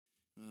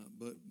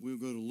but we'll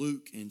go to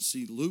Luke and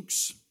see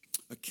Luke's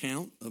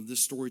account of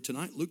this story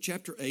tonight. Luke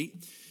chapter 8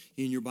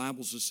 in your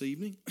Bibles this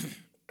evening.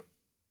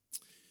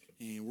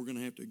 And we're going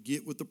to have to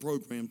get with the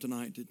program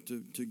tonight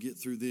to get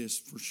through this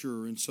for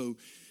sure. And so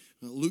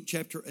Luke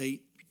chapter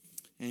 8,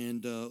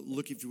 and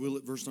look, if you will,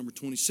 at verse number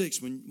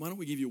 26. Why don't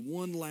we give you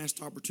one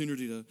last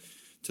opportunity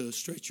to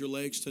stretch your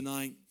legs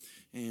tonight.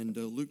 And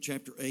Luke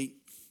chapter 8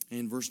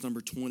 and verse number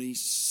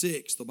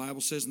 26. The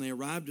Bible says, "And they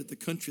arrived at the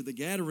country of the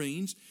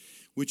Gadarenes,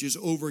 which is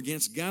over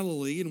against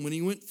Galilee. And when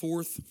he went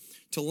forth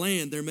to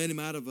land, there met him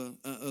out of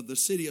the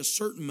city a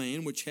certain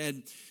man which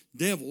had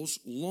devils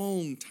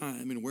long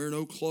time, and wear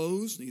no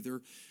clothes,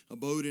 neither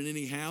abode in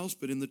any house,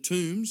 but in the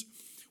tombs.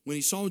 When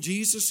he saw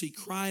Jesus, he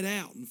cried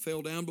out and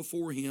fell down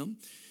before him,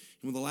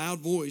 and with a loud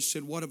voice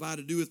said, What have I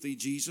to do with thee,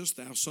 Jesus,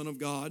 thou Son of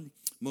God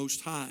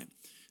Most High?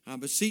 I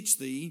beseech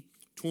thee,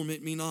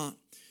 torment me not.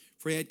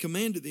 For he had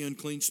commanded the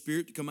unclean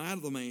spirit to come out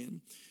of the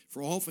man,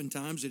 for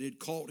oftentimes it had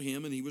caught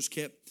him, and he was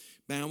kept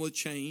bound with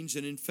chains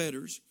and in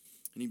fetters,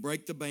 and he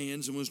brake the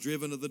bands and was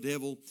driven of the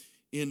devil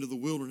into the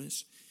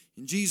wilderness.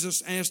 And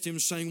Jesus asked him,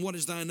 saying, What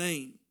is thy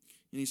name?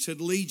 And he said,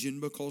 Legion,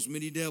 because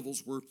many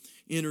devils were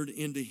entered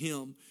into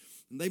him.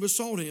 And they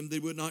besought him they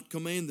would not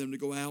command them to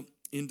go out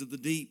into the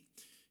deep.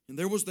 And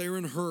there was there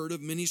an herd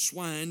of many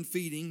swine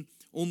feeding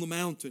on the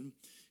mountain.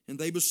 And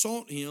they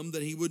besought him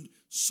that he would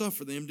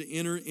suffer them to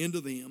enter into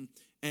them.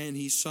 And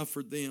he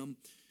suffered them.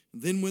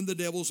 And then went the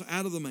devils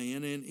out of the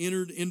man and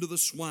entered into the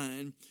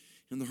swine.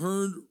 And the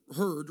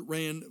herd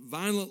ran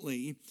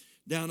violently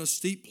down a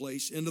steep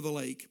place into the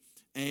lake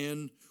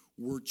and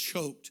were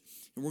choked.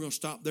 And we're going to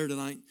stop there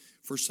tonight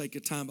for sake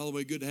of time. By the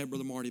way, good to have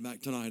Brother Marty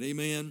back tonight.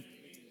 Amen.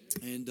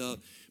 And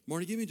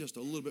Marty, give me just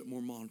a little bit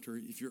more monitor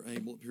if you're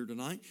able up here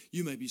tonight.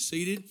 You may be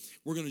seated.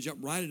 We're going to jump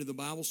right into the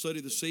Bible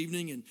study this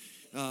evening, and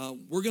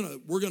we're going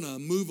to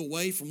move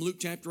away from Luke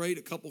chapter 8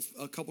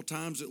 a couple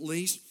times at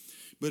least.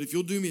 But if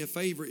you'll do me a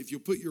favor, if you'll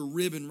put your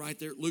ribbon right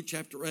there at Luke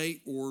chapter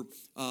 8 or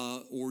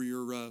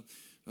your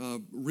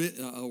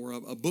or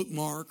a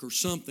bookmark or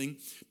something,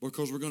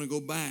 because we're going to go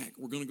back.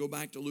 We're going to go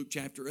back to Luke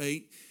chapter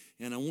 8,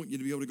 and I want you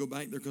to be able to go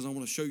back there because I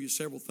want to show you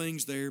several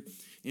things there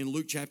in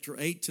Luke chapter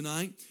 8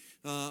 tonight.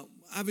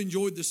 I've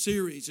enjoyed the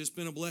series. It's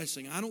been a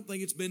blessing. I don't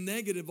think it's been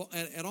negative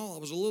at all. I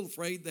was a little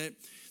afraid that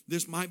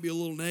this might be a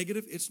little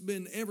negative. It's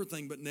been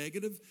everything but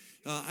negative.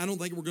 I don't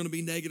think we're going to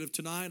be negative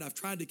tonight. I've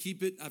tried to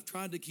keep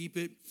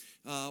it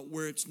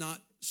where it's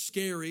not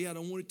scary. I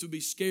don't want it to be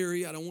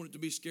scary. I don't want it to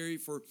be scary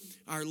for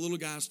our little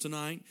guys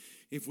tonight.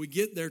 If we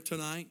get there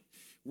tonight,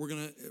 we're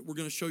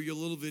gonna show you a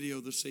little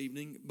video this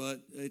evening, but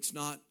it's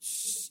not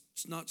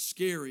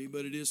scary,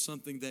 but it is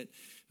something that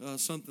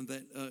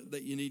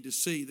you need to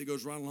see that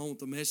goes right along with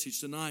the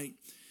message tonight.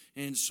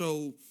 And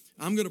so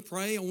I'm going to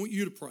pray. I want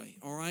you to pray.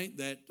 All right,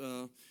 that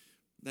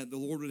the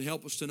Lord would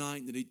help us tonight,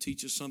 and that He'd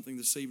teach us something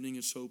this evening.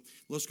 And so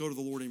let's go to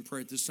the Lord in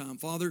prayer at this time.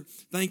 Father,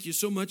 thank you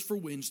so much for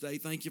Wednesday.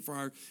 Thank you for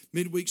our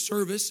midweek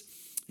service.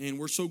 And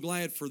we're so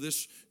glad for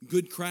this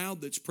good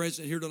crowd that's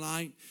present here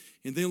tonight.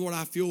 And then, Lord,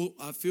 I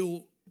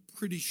feel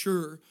pretty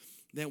sure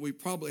that we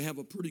probably have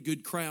a pretty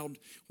good crowd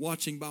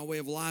watching by way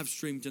of live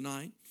stream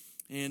tonight.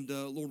 And,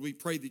 Lord, we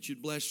pray that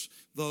you'd bless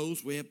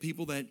those. We have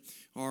people that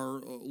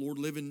are, Lord,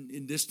 living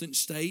in distant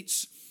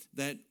states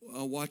that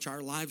watch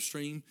our live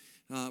stream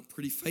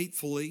pretty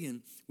faithfully,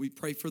 and we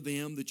pray for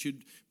them that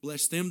you'd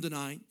bless them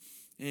tonight.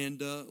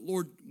 And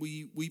Lord,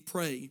 we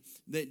pray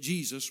that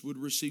Jesus would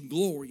receive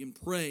glory and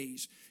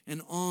praise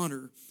and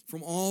honor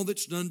from all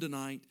that's done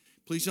tonight.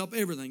 Please help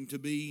everything to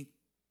be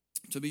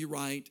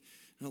right.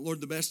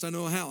 Lord, the best I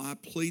know how, I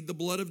plead the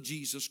blood of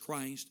Jesus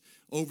Christ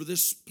over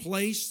this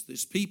place,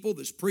 this people,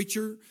 this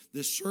preacher,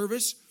 this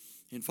service.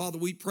 And Father,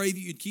 we pray that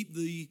you'd keep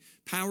the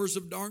powers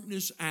of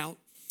darkness out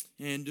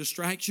and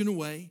distraction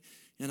away.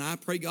 And I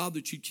pray, God,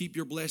 that you keep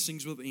your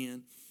blessings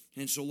within.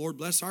 And so, Lord,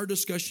 bless our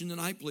discussion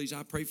tonight, please.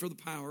 I pray for the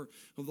power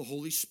of the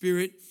Holy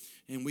Spirit.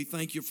 And we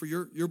thank you for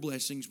your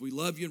blessings. We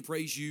love you and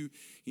praise you.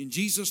 In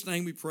Jesus'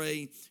 name we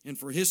pray, and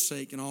for his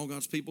sake. And all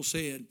God's people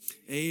said,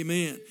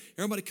 amen.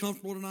 Everybody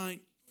comfortable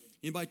tonight?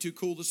 Anybody too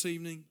cool this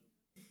evening?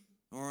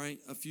 All right.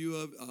 A few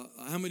of,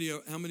 how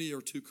many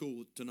are too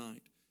cool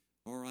tonight?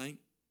 All right.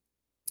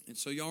 And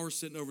so y'all are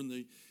sitting over in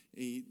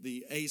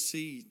the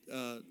AC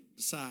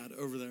side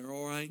over there,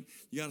 all right?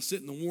 You got to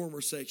sit in the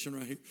warmer section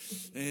right here.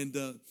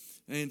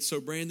 And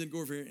so, Brandon, go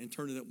over here and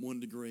turn it up 1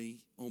 degree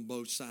on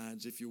both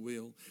sides, if you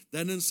will.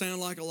 That doesn't sound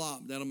like a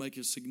lot, but that'll make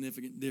a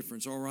significant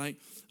difference, all right?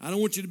 I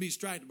don't want you to be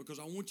distracted because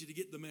I want you to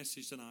get the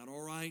message tonight,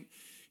 all right?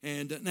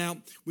 And now,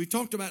 we've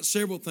talked about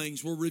several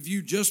things. We'll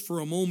review just for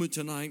a moment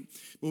tonight,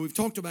 but we've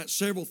talked about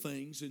several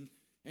things.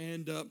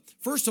 And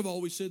first of all,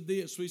 we said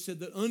this. We said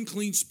that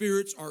unclean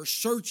spirits are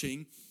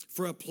searching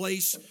for a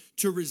place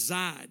to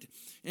reside.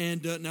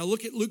 And now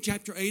look at Luke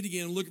chapter 8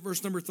 again. Look at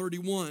verse number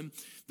 31.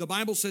 The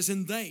Bible says,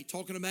 and they,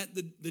 talking about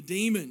the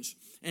demons,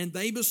 and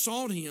they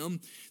besought him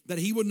that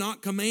he would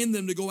not command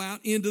them to go out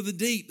into the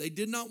deep. They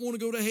did not want to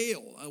go to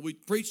hell. We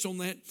preached on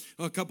that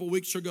a couple of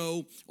weeks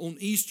ago on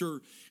Easter.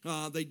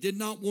 They did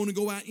not want to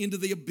go out into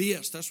the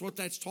abyss. That's what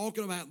that's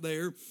talking about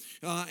there.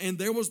 And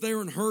there was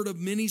there an herd of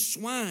many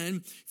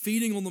swine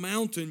feeding on the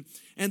mountain,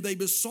 and they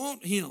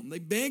besought him. They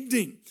begged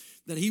him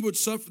that he would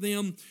suffer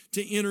them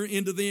to enter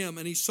into them,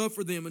 and he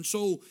suffered them. And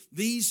so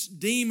these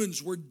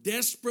demons were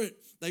desperate.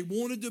 They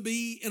wanted to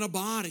be in a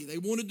body. They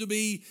wanted to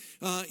be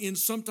in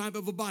some type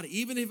of a body.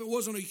 Even if it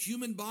wasn't a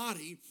human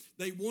body,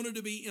 they wanted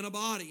to be in a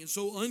body. And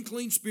so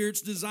unclean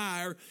spirits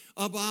desire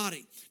a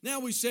body. Now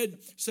we said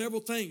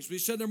several things. We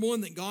said, number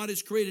one, that God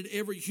has created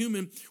every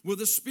human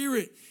with a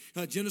spirit.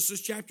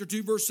 Genesis chapter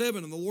 2, verse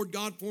 7, and the Lord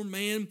God formed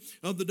man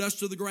of the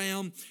dust of the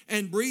ground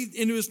and breathed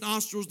into his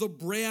nostrils the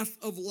breath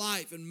of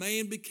life, and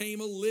man became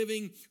a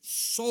living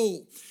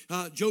soul.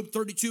 Job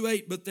 32,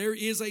 8, but there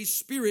is a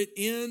spirit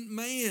in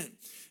man,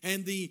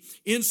 and the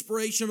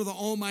inspiration of the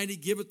Almighty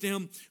giveth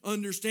them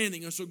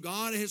understanding. And so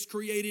God has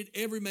created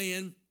every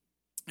man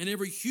and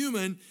every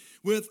human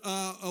with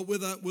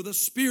a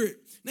spirit.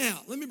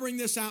 Now, let me bring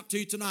this out to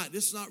you tonight.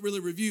 This is not really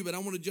a review, but I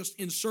want to just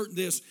insert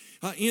this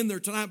in there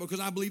tonight because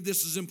I believe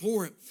this is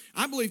important.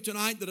 I believe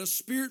tonight that a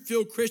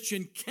spirit-filled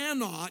Christian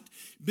cannot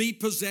be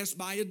possessed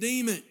by a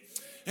demon.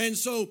 And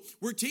so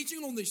we're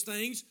teaching on these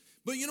things,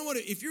 but you know what?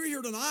 If you're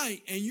here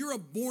tonight and you're a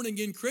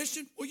born-again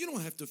Christian, well, you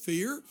don't have to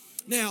fear.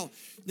 Now,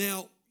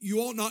 you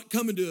ought not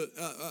come into,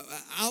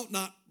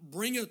 not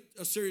bring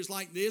a series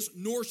like this,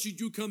 nor should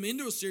you come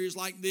into a series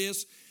like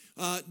this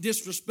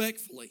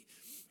disrespectfully,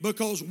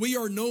 because we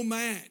are no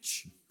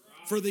match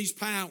for these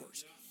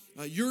powers.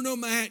 You're no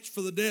match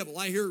for the devil.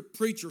 I hear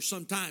preachers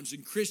sometimes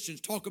and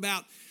Christians talk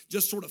about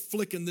just sort of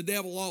flicking the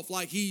devil off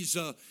like he's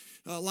a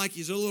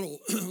little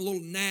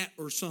little gnat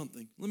or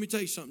something. Let me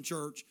tell you something,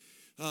 church.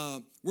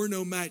 We're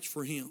no match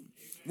for him.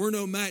 We're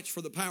no match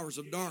for the powers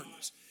of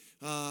darkness.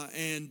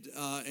 And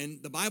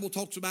the Bible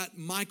talks about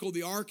Michael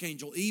the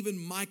archangel.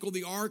 Even Michael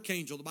the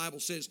archangel, the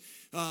Bible says,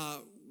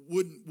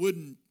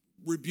 wouldn't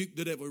rebuke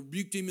the devil.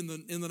 Rebuked him in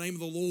the name of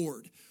the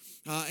Lord.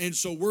 And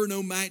so we're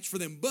no match for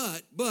them.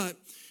 But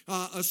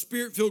a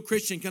spirit-filled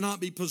Christian cannot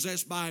be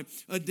possessed by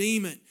a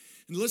demon.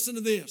 And listen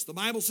to this. The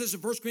Bible says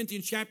in 1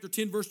 Corinthians chapter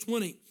 10, verse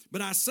 20,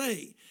 but I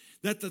say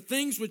that the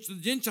things which the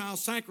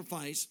Gentiles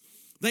sacrifice,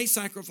 they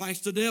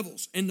sacrifice to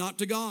devils and not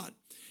to God.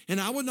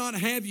 And I would not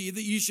have ye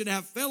that ye should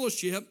have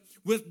fellowship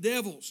with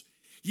devils.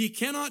 Ye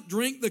cannot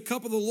drink the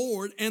cup of the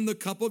Lord and the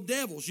cup of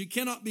devils. You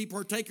cannot be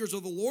partakers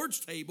of the Lord's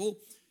table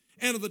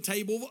and of the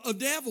table of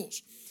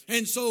devils.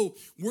 And so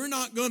we're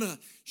not going to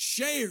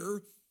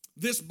share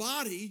this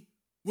body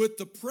with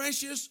the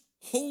precious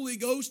Holy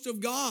Ghost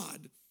of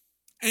God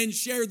and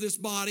share this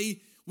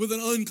body with an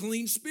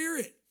unclean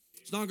spirit.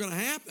 It's not going to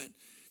happen.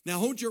 Now,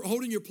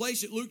 holding your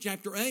place at Luke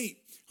chapter 8,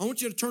 I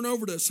want you to turn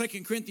over to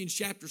 2 Corinthians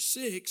chapter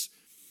 6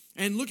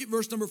 and look at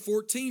verse number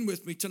 14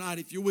 with me tonight,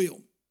 if you will.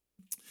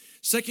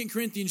 2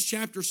 Corinthians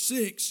chapter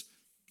 6.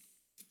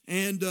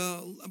 And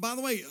by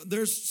the way,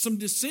 there's some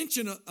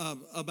dissension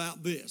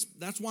about this.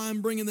 That's why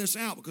I'm bringing this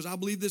out, because I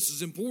believe this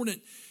is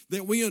important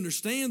that we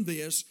understand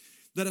this,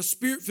 that a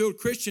spirit-filled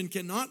Christian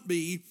cannot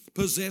be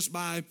possessed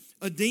by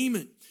a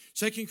demon.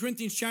 2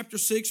 Corinthians chapter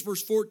 6,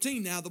 verse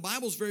 14. Now, the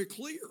Bible's very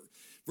clear.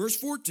 Verse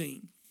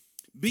 14,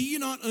 be ye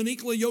not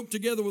unequally yoked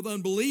together with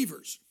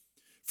unbelievers,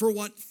 for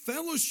what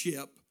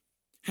fellowship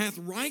hath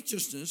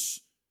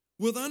righteousness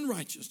with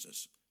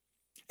unrighteousness?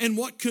 And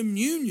what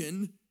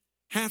communion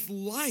hath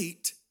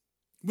light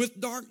with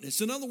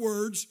darkness? In other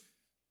words,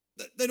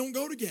 they don't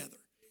go together.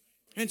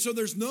 And so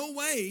there's no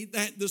way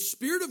that the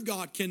Spirit of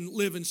God can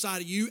live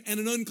inside of you and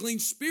an unclean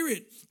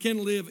spirit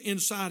can live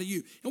inside of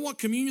you. And what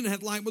communion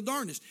hath light with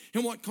darkness?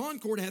 And what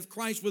concord hath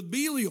Christ with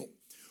Belial?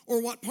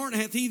 Or what part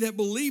hath he that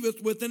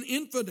believeth with an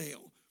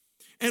infidel?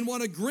 And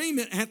what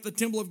agreement hath the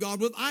temple of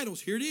God with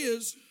idols? Here it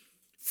is.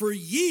 For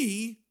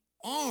ye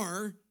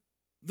are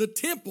the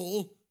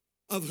temple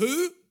of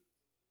who?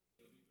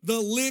 The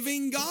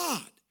living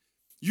God.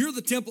 You're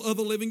the temple of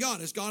the living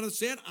God. As God has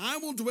said, I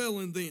will dwell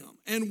in them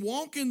and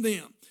walk in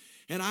them,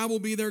 and I will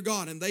be their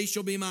God, and they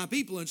shall be my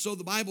people. And so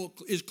the Bible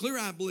is clear,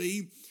 I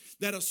believe,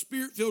 that a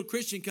spirit-filled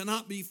Christian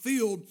cannot be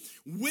filled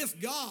with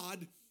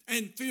God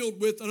and filled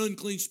with an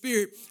unclean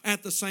spirit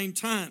at the same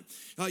time.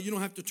 You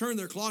don't have to turn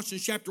there.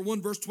 Colossians chapter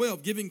 1, verse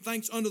 12, giving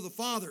thanks unto the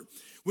Father,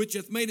 which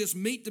hath made us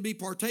meet to be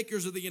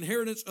partakers of the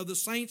inheritance of the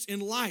saints in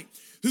light,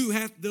 who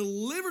hath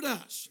delivered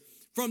us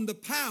from the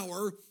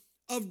power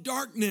of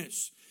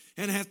darkness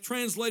and hath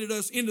translated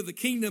us into the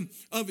kingdom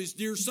of his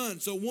dear Son.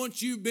 So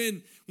once you've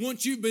been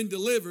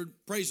delivered,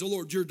 praise the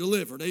Lord, you're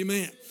delivered.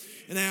 Amen.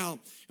 Now,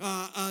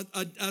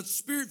 a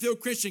spirit-filled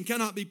Christian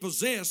cannot be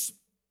possessed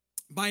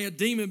by a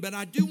demon, but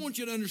I do want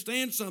you to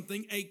understand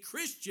something. A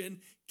Christian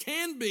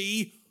can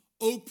be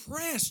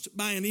oppressed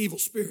by an evil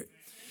spirit.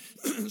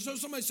 So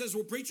somebody says,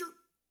 well, preacher,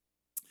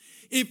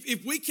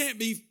 if we can't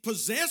be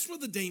possessed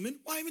with a demon,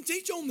 why even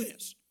teach on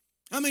this?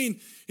 I mean,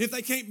 if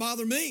they can't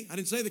bother me, I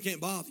didn't say they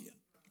can't bother you.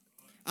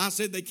 I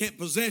said they can't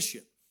possess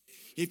you.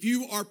 If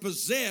you are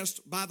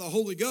possessed by the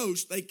Holy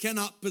Ghost, they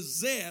cannot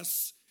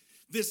possess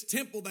this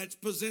temple that's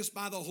possessed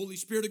by the Holy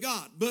Spirit of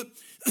God. But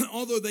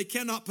although they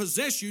cannot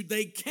possess you,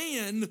 they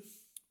can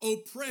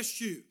oppress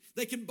you.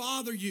 They can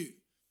bother you.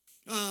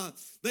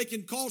 They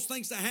can cause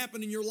things to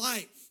happen in your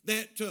life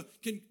that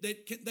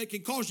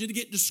can cause you to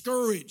get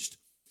discouraged.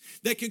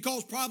 That can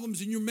cause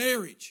problems in your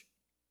marriage.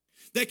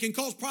 That can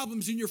cause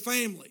problems in your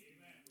family.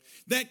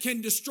 That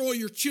can destroy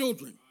your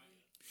children.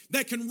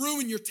 That can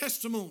ruin your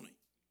testimony.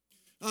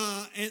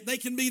 And they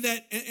can be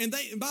that, and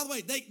by the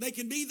way, they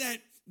can be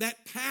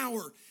that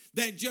power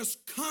that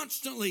just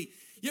constantly.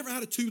 You ever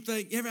had a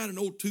toothache? You ever had an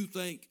old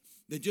toothache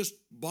that just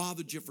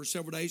bothered you for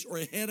several days, or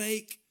a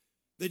headache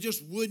that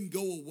just wouldn't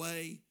go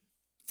away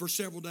for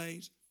several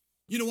days?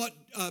 You know what?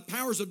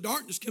 Powers of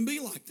darkness can be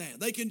like that.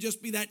 They can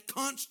just be that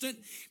constant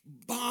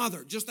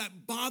bother, just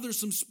that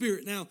bothersome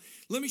spirit. Now,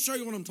 let me show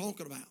you what I'm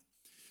talking about.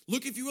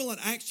 Look, if you will, at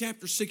Acts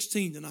chapter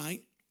 16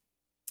 tonight.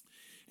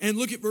 And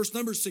look at verse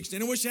number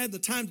 16. I wish I had the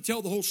time to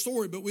tell the whole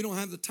story, but we don't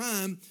have the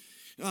time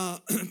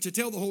to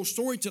tell the whole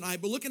story tonight.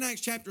 But look at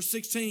Acts chapter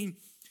 16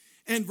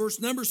 and verse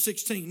number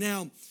 16.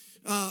 Now,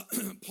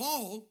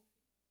 Paul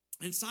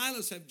and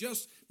Silas they've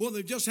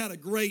just had a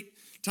great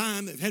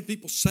time. They've had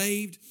people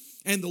saved,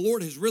 and the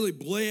Lord has really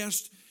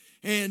blessed.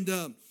 And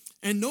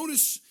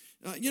notice,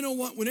 you know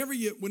what? Whenever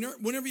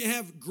you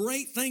have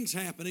great things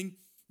happening,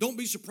 don't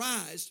be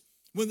surprised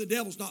when the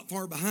devil's not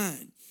far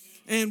behind.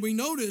 And we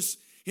notice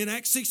in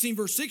Acts 16,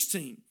 verse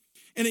 16,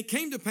 and it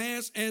came to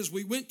pass as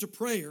we went to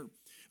prayer,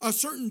 a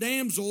certain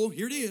damsel,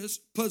 here it is,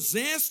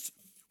 possessed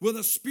with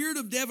a spirit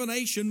of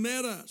divination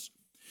met us,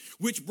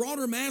 which brought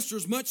her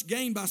masters much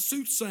gain by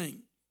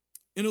soothsaying.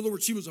 In other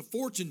words, she was a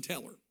fortune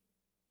teller.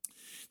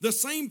 The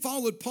same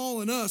followed Paul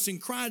and us and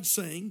cried,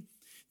 saying,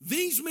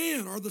 these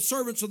men are the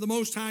servants of the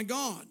Most High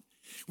God,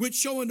 which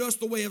show unto us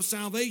the way of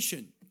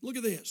salvation. Look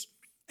at this.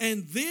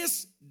 And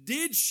this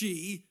did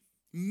she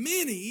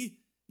many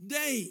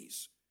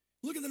days.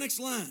 Look at the next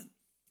line.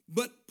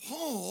 But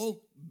Paul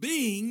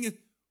being,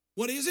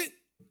 what is it?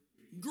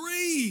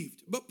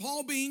 Grieved. But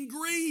Paul being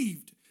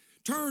grieved,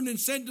 turned and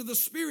said to the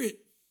Spirit,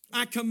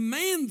 I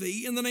command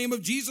thee in the name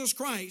of Jesus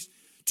Christ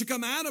to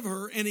come out of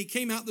her. And he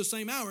came out the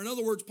same hour. In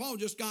other words, Paul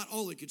just got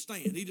all he could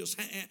stand.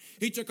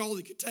 He took all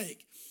he could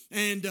take.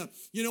 And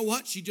you know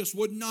what? She just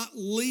would not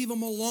leave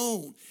him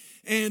alone.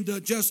 And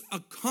just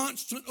a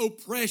constant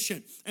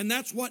oppression. And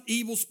that's what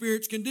evil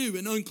spirits can do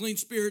and unclean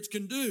spirits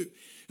can do.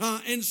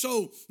 And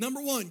so,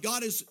 number one,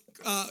 God has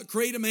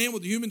created a man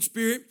with a human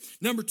spirit.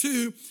 Number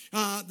two,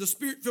 the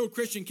spirit-filled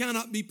Christian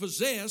cannot be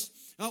possessed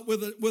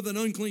with an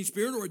unclean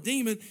spirit or a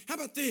demon. How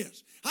about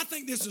this? I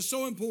think this is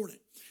so important.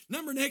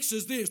 Number next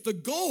is this. The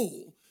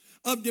goal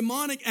of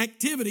demonic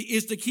activity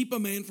is to keep a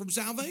man from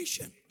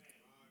salvation.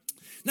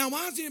 Now,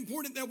 why is it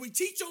important that we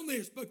teach on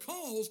this?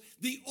 Because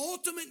the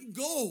ultimate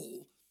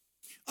goal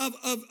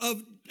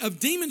of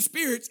demon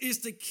spirits is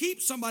to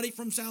keep somebody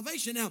from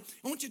salvation. Now,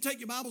 I want you to take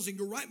your Bibles and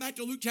go right back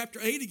to Luke chapter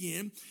 8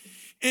 again.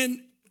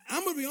 And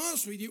I'm going to be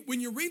honest with you,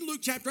 when you read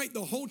Luke chapter 8,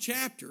 the whole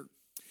chapter,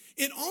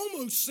 it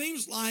almost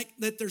seems like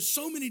that there's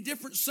so many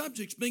different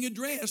subjects being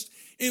addressed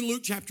in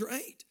Luke chapter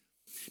 8.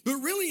 But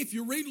really, if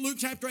you read Luke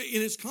chapter 8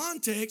 in its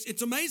context,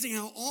 it's amazing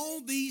how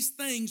all these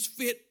things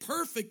fit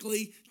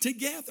perfectly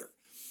together.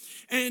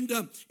 And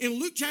in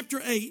Luke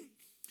chapter 8,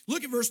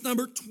 look at verse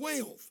number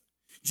 12.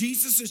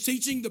 Jesus is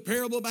teaching the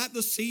parable about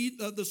the seed,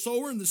 the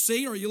sower and the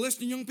seed. Are you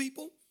listening, young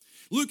people?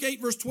 Luke 8,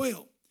 verse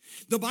 12.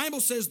 The Bible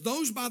says,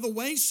 those by the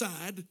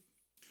wayside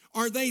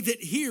are they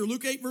that hear.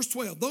 Luke 8, verse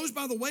 12. Those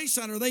by the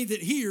wayside are they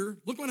that hear.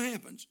 Look what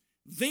happens.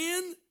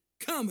 Then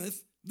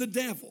cometh the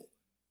devil.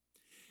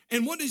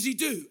 And what does he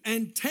do?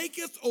 And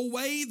taketh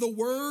away the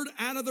word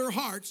out of their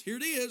hearts. Here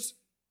it is.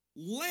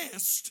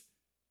 Lest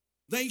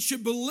they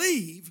should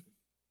believe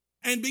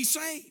and be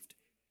saved.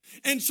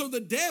 And so the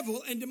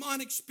devil and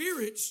demonic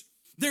spirits,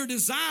 their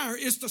desire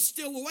is to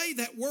steal away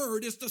that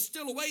word, is to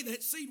steal away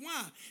that seed.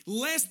 Why?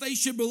 Lest they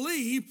should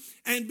believe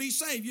and be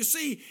saved. You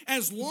see,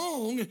 as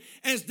long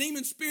as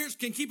demon spirits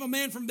can keep a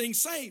man from being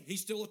saved,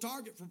 he's still a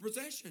target for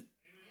possession.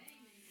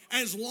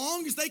 As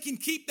long as they can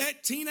keep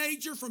that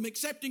teenager from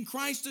accepting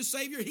Christ as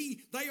Savior,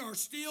 they are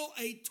still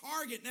a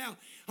target. Now,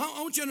 I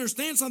want you to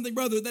understand something,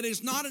 brother, that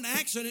it's not an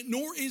accident,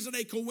 nor is it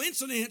a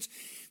coincidence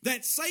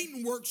that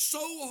Satan works so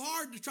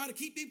hard to try to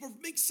keep people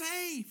from being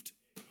saved.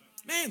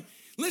 Man,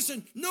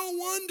 listen, no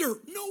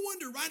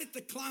wonder, right at the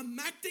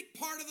climactic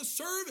part of the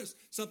service,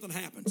 something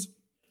happens.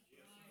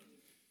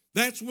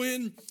 That's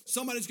when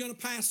somebody's going to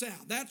pass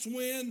out. That's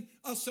when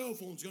a cell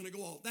phone's going to go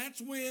off. That's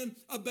when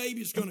a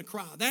baby's going to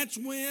cry. That's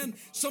when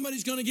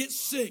somebody's going to get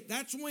sick.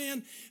 That's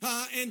when,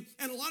 and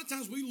a lot of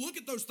times we look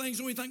at those things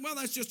and we think, well,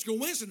 that's just a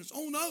coincidence.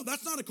 Oh, no,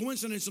 that's not a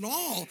coincidence at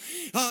all.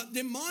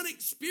 Demonic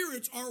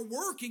spirits are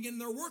working,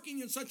 and they're working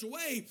in such a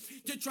way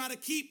to try to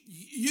keep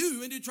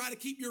you and to try to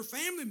keep your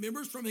family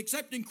members from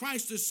accepting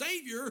Christ as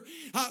Savior,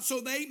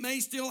 so they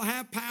may still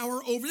have power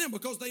over them,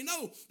 because they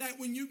know that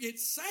when you get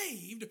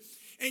saved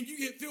and you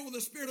get filled with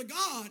the Spirit of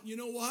God, you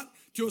know what?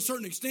 To a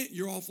certain extent,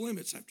 you're off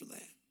limits after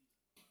that.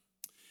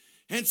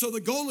 And so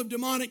the goal of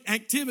demonic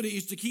activity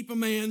is to keep a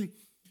man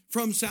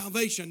from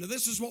salvation. Now,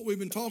 this is what we've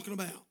been talking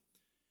about.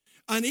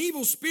 An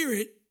evil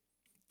spirit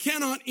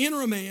cannot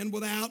enter a man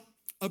without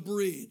a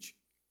bridge.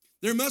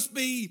 There must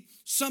be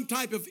some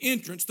type of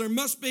entrance. There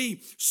must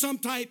be some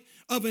type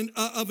of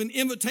an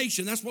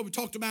invitation. That's what we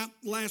talked about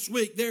last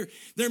week.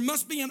 There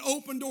must be an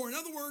open door. In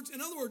other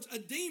words, a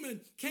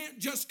demon can't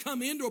just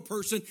come into a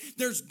person.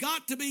 There's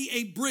got to be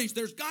a bridge.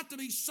 There's got to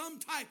be some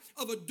type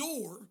of a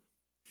door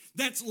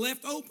that's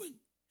left open.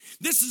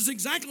 This is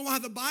exactly why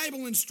the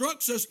Bible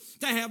instructs us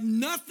to have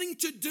nothing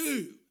to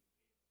do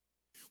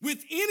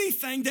with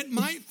anything that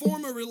might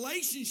form a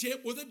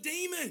relationship with a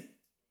demon.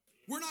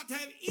 We're not to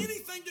have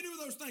anything to do with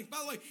those things. By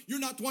the way, you're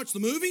not to watch the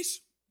movies.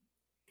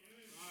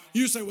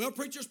 You say, well,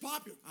 preacher's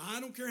popular. I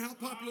don't care how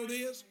popular it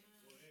is.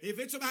 If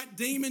it's about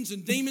demons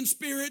and demon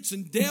spirits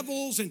and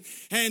devils and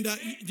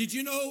did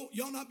you know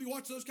y'all not be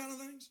watching those kind of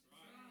things?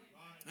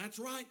 That's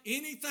right.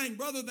 Anything,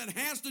 brother, that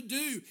has to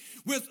do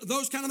with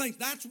those kind of things.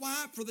 That's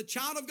why for the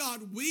child of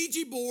God,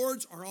 Ouija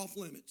boards are off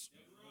limits.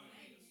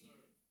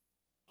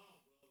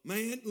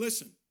 Man,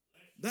 listen,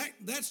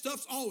 that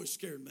stuff's always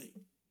scared me.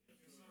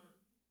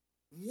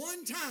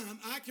 One time,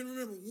 I can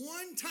remember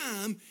one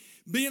time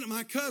being at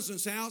my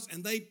cousin's house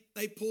and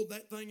they pulled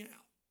that thing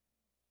out,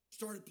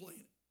 started playing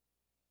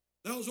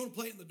it. They was going to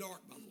play it in the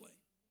dark, by the way.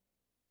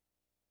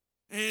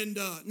 And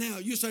now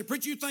you say,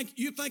 preacher, you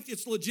think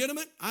it's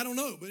legitimate? I don't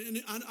know, but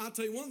I'll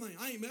tell you one thing: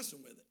 I ain't messing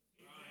with it.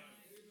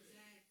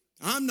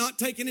 I'm not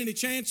taking any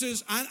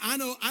chances. I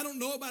don't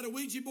know about a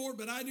Ouija board,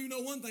 but I do know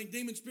one thing: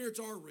 demon spirits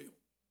are real.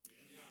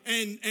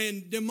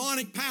 And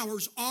demonic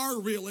powers are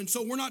real. And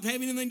so we're not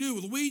having anything to do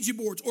with Ouija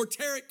boards or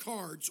tarot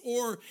cards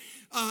or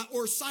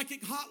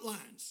psychic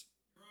hotlines.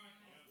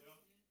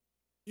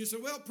 You say,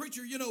 well,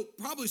 preacher,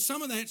 probably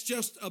some of that's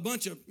just a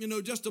bunch of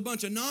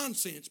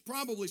nonsense.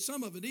 Probably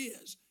some of it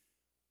is.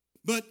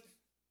 But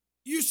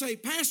you say,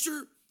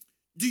 Pastor,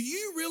 do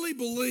you really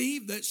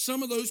believe that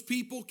some of those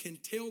people can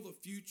tell the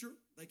future?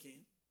 They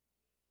can.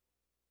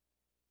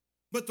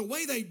 But the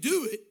way they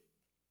do it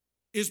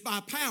is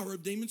by power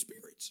of demon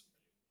spirits.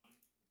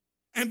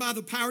 And by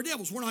the power of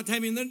devils. We're not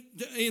having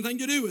anything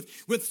to do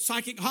with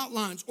psychic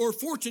hotlines or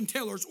fortune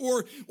tellers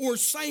or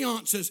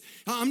seances.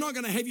 I'm not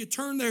going to have you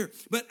turn there,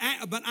 but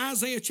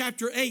Isaiah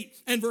chapter 8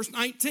 and verse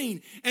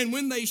 19. And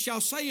when they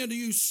shall say unto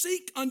you,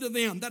 seek unto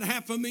them that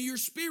have familiar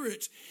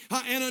spirits,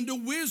 and unto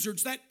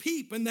wizards that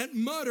peep and that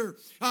mutter,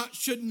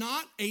 should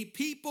not a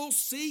people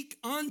seek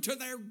unto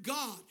their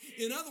God?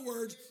 In other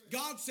words,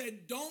 God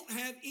said, don't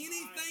have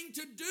anything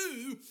to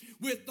do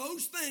with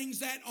those things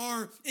that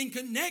are in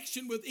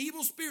connection with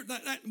evil spirit.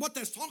 What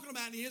that's talking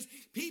about is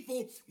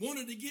people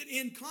wanted to get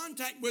in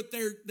contact with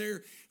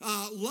their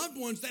loved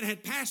ones that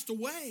had passed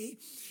away.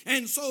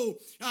 And so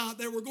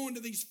they were going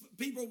to these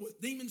people with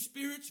demon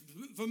spirits,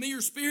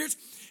 familiar spirits.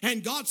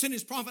 And God sent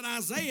his prophet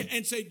Isaiah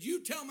and said,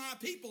 you tell my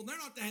people they're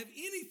not to have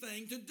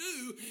anything to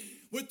do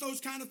with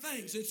those kind of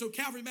things. And so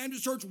Calvary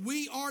Baptist Church,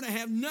 we are to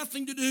have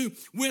nothing to do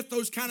with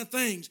those kind of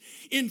things.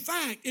 In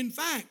fact,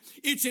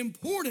 it's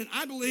important,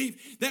 I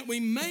believe, that we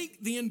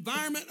make the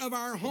environment of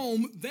our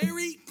home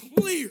very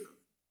clear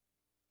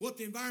what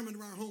the environment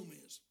of our home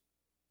is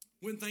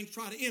when things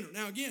try to enter.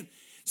 Now, again,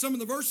 some of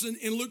the verses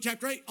in Luke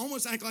chapter 8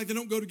 almost act like they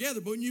don't go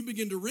together, but when you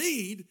begin to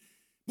read,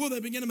 well,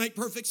 they begin to make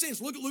perfect sense.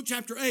 Look at Luke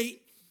chapter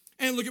 8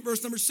 and look at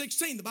verse number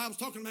 16. The Bible's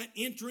talking about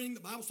entering. The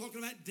Bible's talking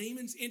about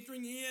demons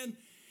entering in.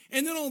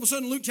 And then all of a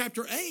sudden, Luke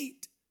chapter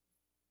 8,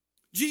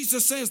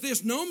 Jesus says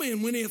this, no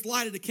man, when he hath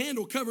lighted a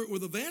candle, cover it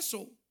with a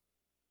vessel,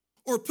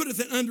 or putteth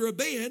it under a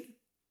bed,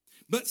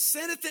 but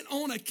setteth it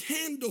on a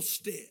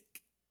candlestick,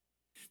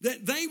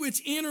 that they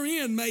which enter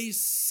in may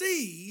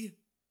see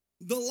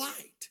the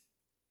light.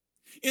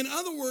 In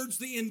other words,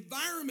 the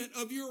environment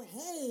of your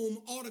home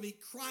ought to be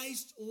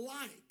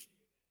Christ-like.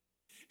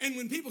 And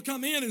when people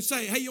come in and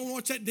say, hey, you want to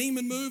watch that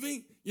demon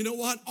movie? You know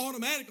what?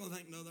 Automatically I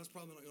think, no, that's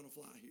probably not going to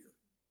fly here.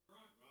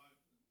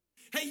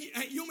 Hey,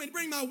 you want me to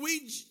bring my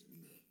Ouija?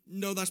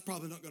 No, that's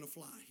probably not going to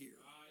fly here.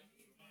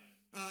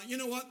 You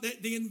know what?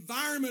 The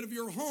environment of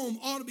your home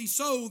ought to be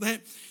so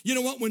that, you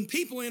know what, when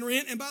people enter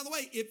in, and by the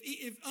way,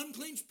 if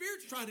unclean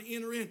spirits try to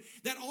enter in,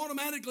 that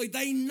automatically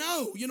they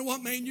know, you know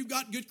what, man, you've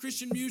got good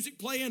Christian music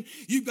playing,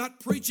 you've got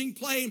preaching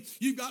playing,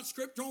 you've got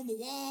scripture on the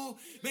wall,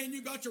 man,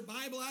 you've got your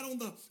Bible out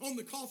on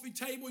the coffee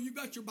table, you've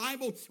got your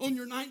Bible on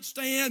your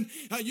nightstand,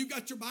 you've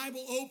got your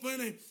Bible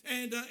open,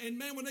 and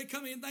man, when they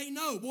come in, they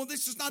know, well,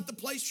 this is not the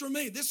place for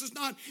me. This is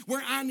not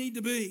where I need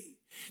to be.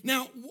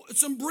 Now,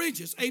 some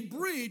bridges. A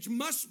bridge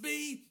must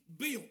be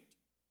built.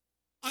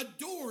 A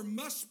door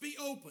must be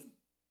open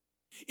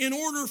in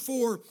order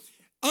for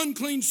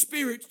unclean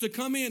spirits to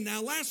come in.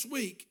 Now, last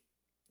week,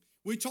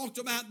 we talked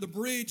about the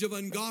bridge of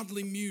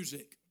ungodly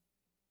music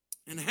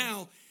and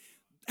how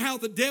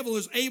the devil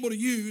is able to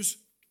use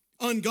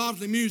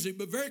ungodly music.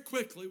 But very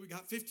quickly, we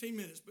got 15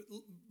 minutes, but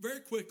very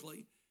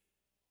quickly,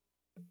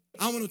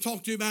 I want to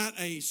talk to you about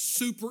a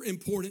super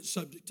important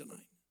subject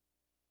tonight.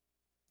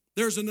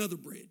 There's another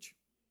bridge.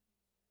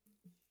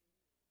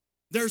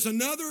 there's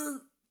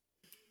another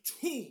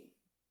tool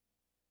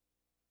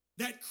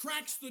that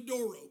cracks the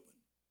door open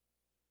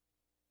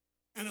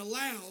and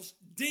allows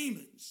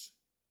demons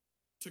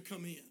to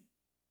come in.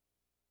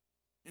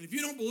 And if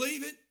you don't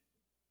believe it,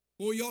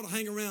 well, you ought to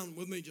hang around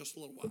with me just a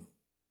little while.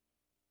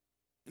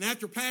 And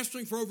after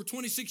pastoring for over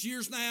 26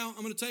 years now,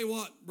 I'm going to tell you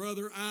what,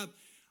 brother,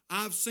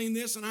 I've seen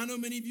this, and I know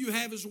many of you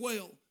have as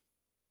well.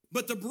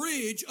 But the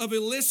bridge of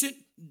illicit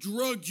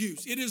drug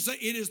use, it is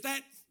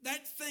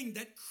that thing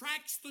that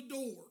cracks the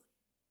door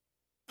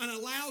and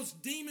allows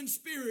demon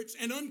spirits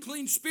and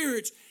unclean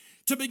spirits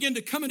to begin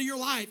to come into your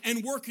life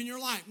and work in your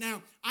life.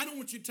 Now, I don't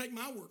want you to take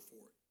my word for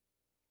it.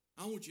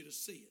 I want you to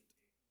see it.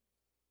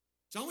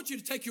 So I want you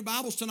to take your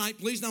Bibles tonight,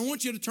 please, and I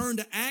want you to turn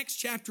to Acts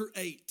chapter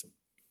 8.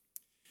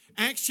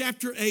 Acts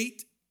chapter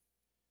 8.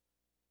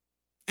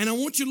 And I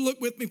want you to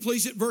look with me,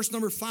 please, at verse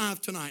number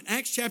 5 tonight.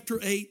 Acts chapter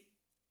 8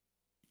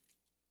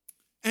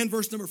 and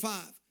verse number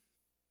 5.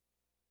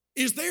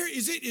 Is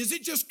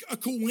it just a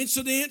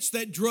coincidence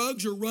that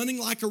drugs are running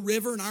like a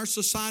river in our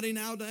society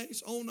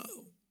nowadays? Oh,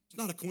 no. It's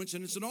not a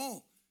coincidence at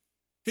all.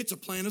 It's a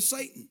plan of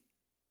Satan.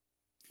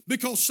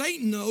 Because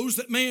Satan knows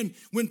that, man,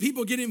 when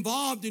people get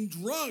involved in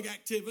drug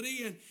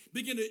activity and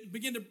begin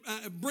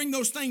to bring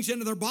those things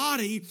into their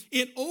body,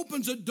 it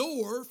opens a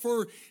door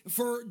for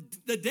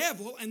the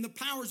devil and the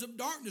powers of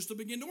darkness to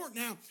begin to work.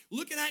 Now,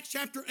 look at Acts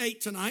chapter 8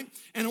 tonight,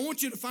 and I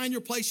want you to find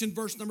your place in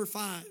verse number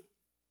 5.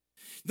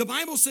 The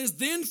Bible says,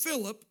 "Then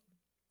Philip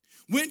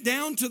went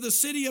down to the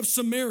city of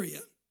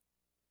Samaria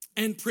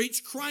and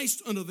preached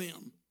Christ unto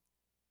them.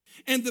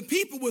 And the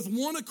people with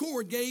one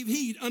accord gave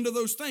heed unto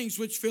those things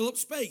which Philip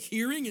spake,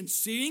 hearing and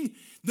seeing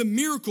the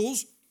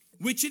miracles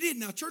which he did."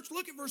 Now, church,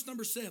 look at verse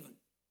number 7.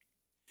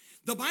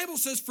 The Bible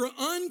says, "For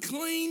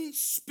unclean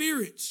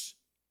spirits,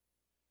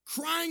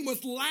 crying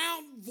with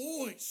loud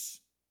voice."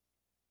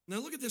 Now,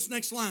 look at this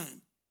next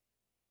line.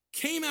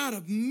 "Came out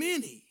of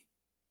many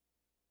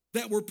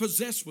that were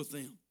possessed with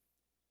them.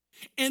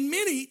 And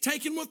many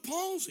taken with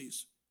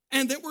palsies,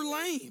 and that were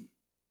lame,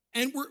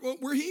 and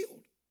were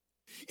healed."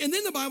 And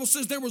then the Bible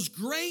says there was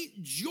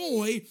great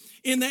joy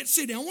in that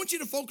city. I want you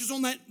to focus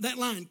on that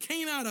line.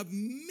 Came out of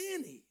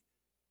many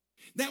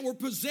that were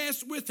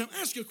possessed with them.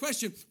 Ask you a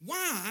question.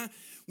 Why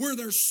were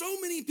there so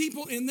many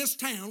people in this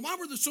town? Why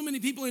were there so many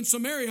people in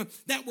Samaria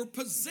that were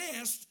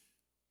possessed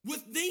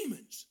with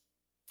demons?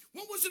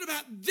 What was it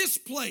about this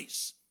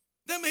place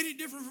that made it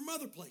different from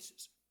other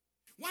places?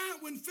 Why,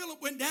 when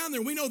Philip went down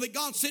there, we know that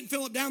God sent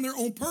Philip down there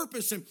on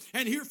purpose.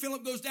 And here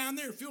Philip goes down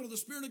there filled with the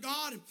Spirit of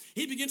God. And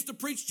he begins to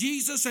preach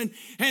Jesus. And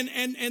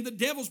the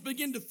devils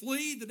begin to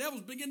flee. The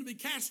devils begin to be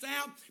cast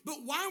out.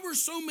 But why were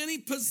so many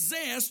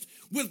possessed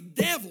with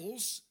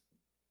devils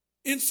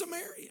in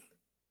Samaria?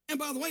 And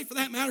by the way, for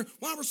that matter,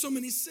 why were so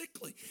many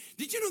sickly?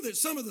 Did you know that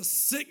some of the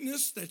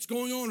sickness that's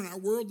going on in our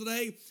world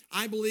today,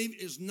 I believe,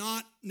 is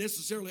not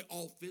necessarily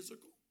all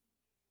physical?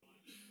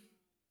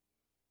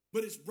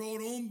 But it's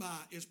brought on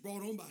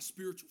by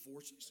spiritual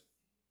forces.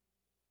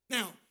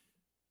 Now,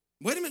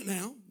 wait a minute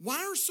now.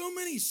 Why are so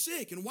many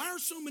sick and why are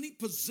so many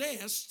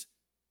possessed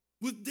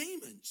with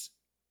demons?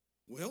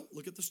 Well,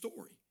 look at the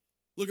story.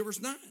 Look at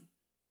verse 9.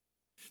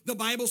 The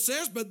Bible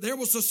says, "But there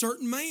was a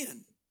certain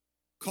man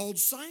called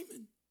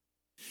Simon,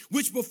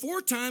 which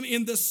before time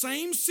in the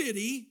same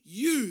city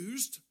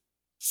used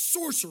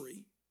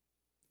sorcery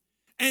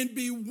and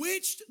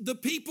bewitched the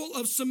people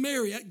of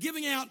Samaria,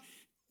 giving out,"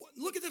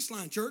 look at this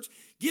line, church,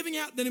 "giving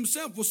out that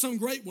himself was some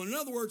great one." In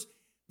other words,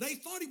 they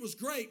thought he was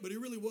great, but he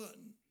really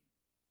wasn't.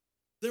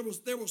 There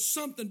was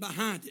something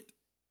behind it.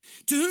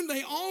 "To whom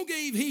they all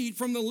gave heed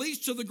from the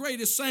least to the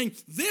greatest, saying,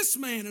 This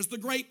man is the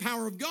great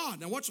power of God."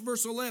 Now watch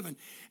verse 11.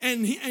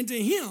 And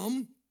to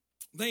him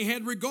they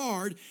had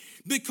regard,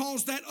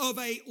 because that of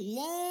a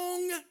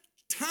long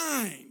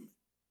time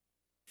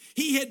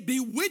he had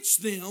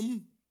bewitched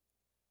them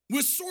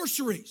with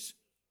sorceries.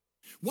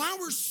 Why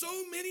were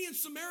so many in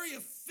Samaria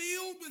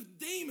filled with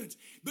demons?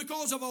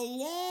 Because of a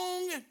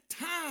long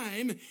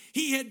time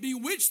he had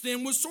bewitched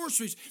them with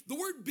sorceries. The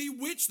word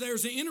bewitched there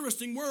is an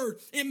interesting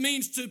word. It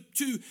means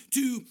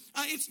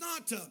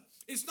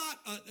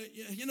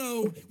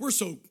we're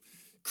so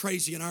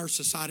crazy in our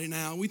society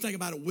now. We think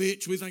about a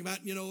witch. We think about,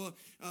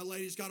 a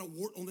lady's got a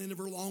wart on the end of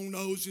her long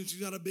nose and she's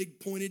got a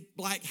big pointed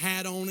black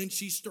hat on and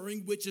she's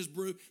stirring witch's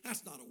brew.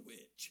 That's not a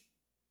witch.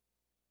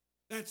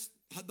 That's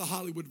the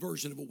Hollywood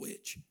version of a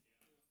witch.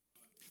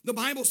 The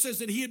Bible says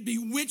that he had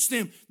bewitched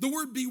them. The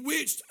word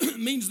bewitched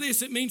means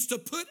this. It means to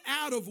put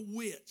out of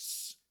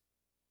wits,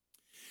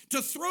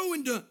 to throw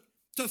into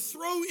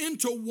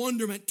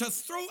wonderment, to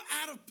throw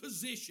out of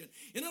position.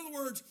 In other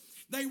words,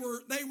 they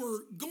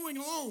were going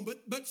along,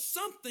 but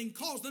something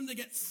caused them to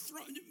get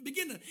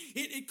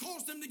it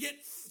caused them to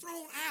get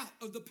thrown out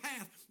of the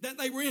path that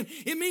they were in.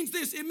 It means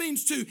this. It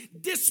means to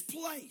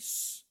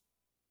displace.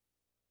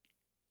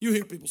 You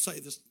hear people say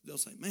this. They'll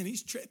say, "Man,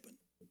 he's tripping.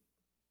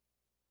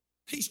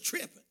 He's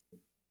tripping."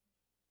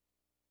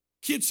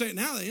 Kids say it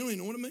now, they don't even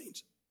know what it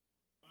means.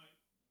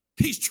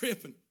 He's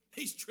tripping.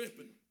 He's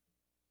tripping.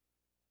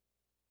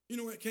 You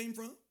know where it came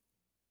from?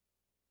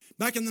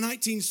 Back in the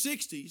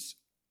 1960s,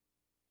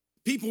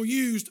 people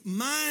used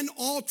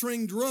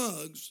mind-altering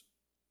drugs,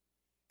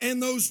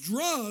 and those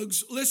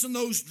drugs, listen,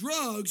 those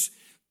drugs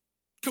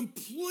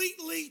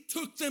completely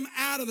took them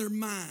out of their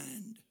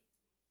mind.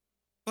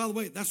 By the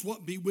way, that's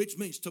what bewitched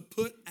means, to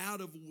put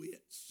out of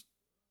wits,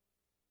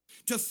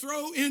 to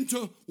throw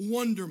into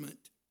wonderment.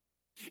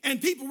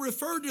 And people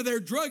referred to their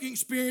drug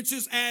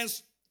experiences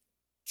as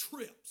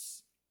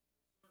trips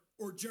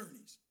or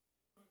journeys.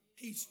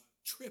 He's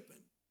tripping.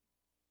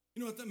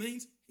 You know what that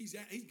means? He's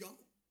gone.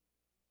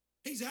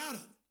 He's out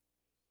of it.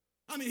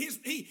 I mean,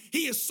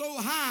 he is so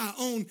high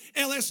on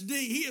LSD.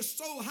 He is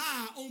so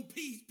high on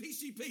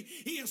PCP.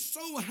 He is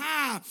so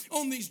high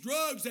on these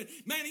drugs that,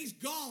 man, he's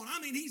gone. I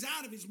mean, he's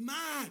out of his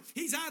mind.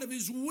 He's out of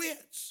his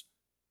wits.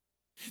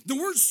 The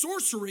word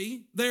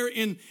sorcery there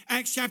in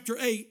Acts chapter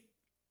 8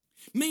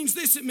 means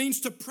this. It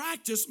means to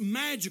practice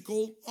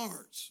magical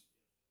arts.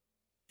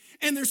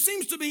 And there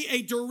seems to be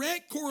a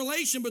direct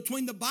correlation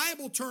between the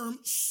Bible term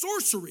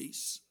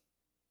sorceries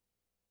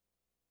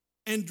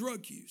and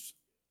drug use.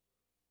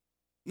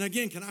 Now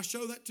again, can I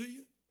show that to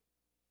you?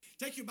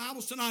 Take your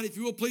Bibles tonight, if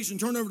you will, please, and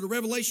turn over to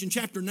Revelation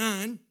chapter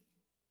 9.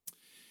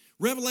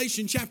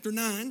 Revelation chapter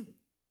 9.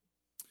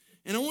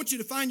 And I want you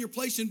to find your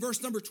place in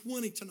verse number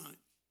 20 tonight.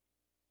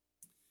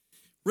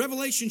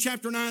 Revelation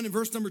chapter 9 and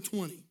verse number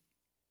 20.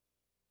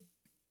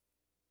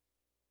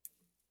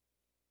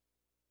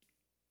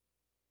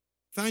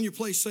 Find your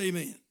place, say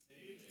amen.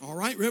 All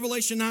right,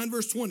 Revelation 9,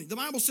 verse 20. The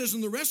Bible says,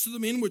 and the rest of the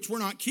men which were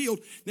not killed.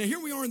 Now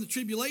here we are in the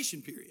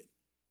tribulation period.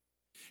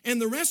 And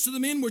the rest of the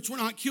men which were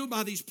not killed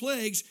by these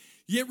plagues,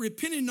 yet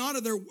repented not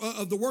of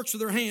the works of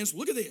their hands.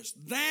 Look at this.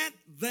 That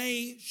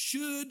they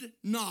should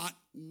not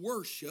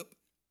worship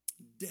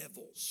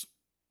devils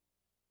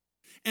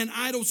and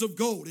idols of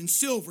gold and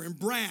silver and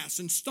brass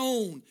and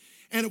stone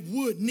and of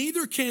wood,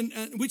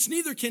 which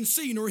neither can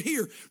see nor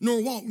hear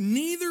nor walk.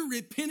 Neither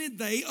repented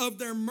they of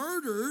their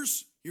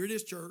murders, here it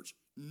is, church,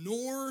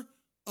 nor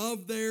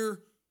of their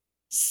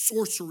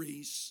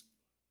sorceries,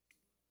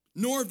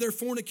 nor of their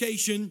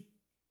fornication,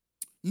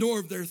 nor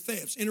of their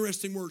thefts.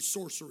 Interesting word,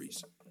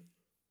 sorceries.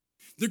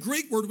 The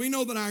Greek word, we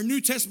know that our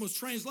New Testament was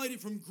translated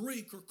from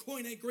Greek or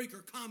Koine Greek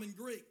or Common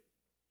Greek.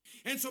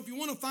 And so if you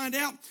want to find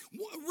out,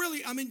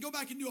 really, go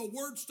back and do a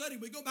word study.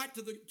 We go back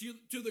to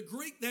the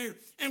Greek there,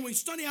 and we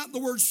study out the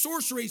word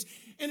sorceries,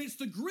 and it's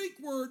the Greek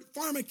word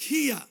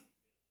pharmakia.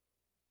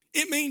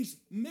 It means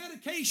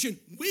medication.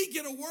 We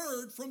get a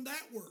word from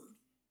that word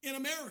in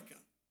America.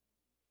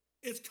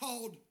 It's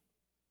called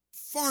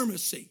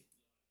pharmacy.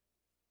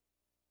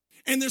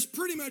 And there's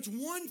pretty much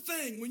one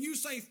thing, when you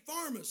say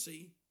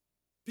pharmacy,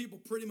 people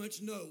pretty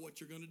much know what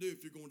you're going to do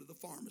if you're going to the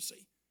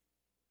pharmacy.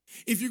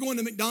 If you're going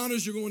to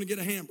McDonald's, you're going to get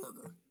a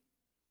hamburger.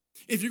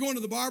 If you're going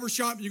to the barber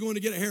shop, you're going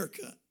to get a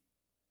haircut.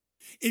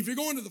 If you're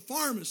going to the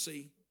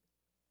pharmacy,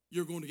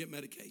 you're going to get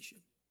medication.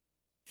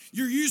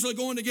 You're usually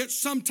going to get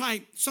some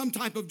type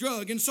of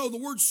drug. And so the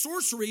word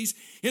sorceries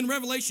in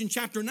Revelation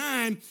chapter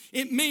 9,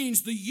 it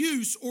means the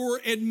use or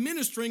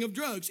administering of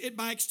drugs.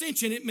 By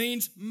extension, it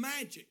means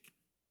magic,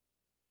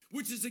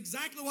 which is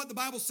exactly what the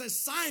Bible says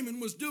Simon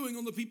was doing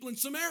on the people in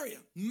Samaria.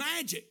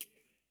 Magic.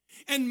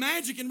 And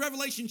magic in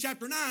Revelation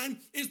chapter 9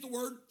 is the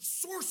word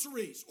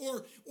sorceries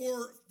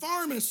or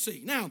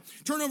pharmacy. Now,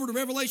 turn over to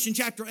Revelation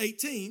chapter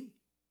 18.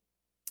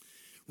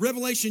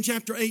 Revelation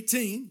chapter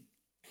 18.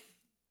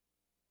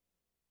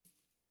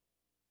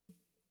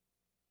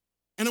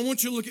 And I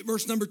want you to look at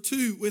verse number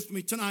 2 with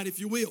me tonight, if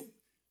you will.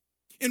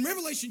 In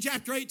Revelation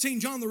chapter 18,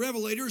 John the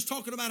Revelator is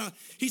talking about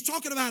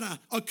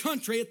a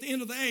country at the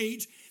end of the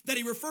age that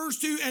he refers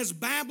to as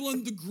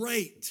Babylon the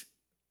Great.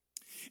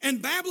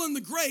 And Babylon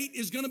the Great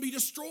is going to be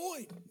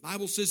destroyed. The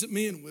Bible says that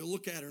men will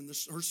look at her and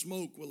her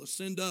smoke will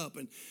ascend up,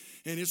 and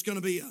it's going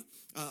to be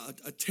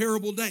a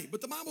terrible day. But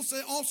the Bible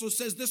also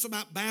says this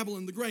about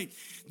Babylon the Great,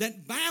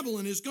 that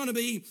Babylon is going to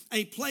be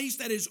a place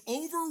that is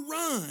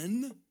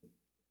overrun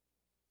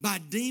by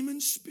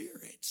demon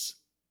spirits.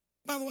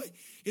 By the way,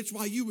 it's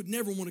why you would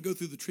never want to go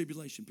through the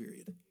tribulation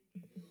period.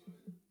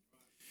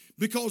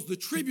 Because the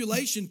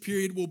tribulation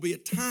period will be a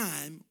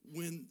time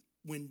when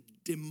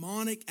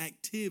demonic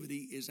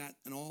activity is at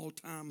an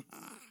all-time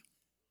high.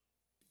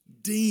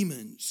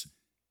 Demons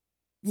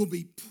will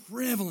be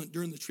prevalent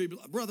during the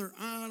tribulation. Brother,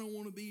 I don't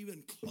want to be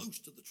even close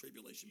to the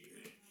tribulation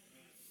period.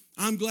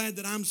 I'm glad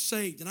that I'm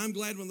saved, and I'm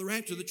glad when the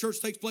rapture of the church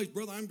takes place,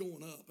 brother, I'm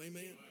going up.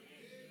 Amen.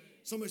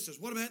 Somebody says,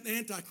 what about the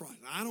Antichrist?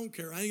 I don't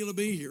care. I ain't going to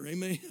be here.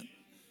 Amen.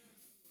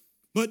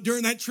 But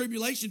during that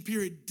tribulation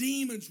period,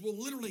 demons will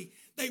literally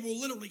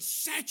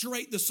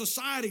saturate the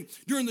society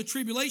during the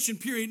tribulation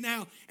period.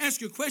 Now,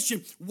 ask you a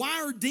question.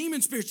 Why are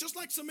demon spirits, just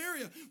like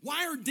Samaria,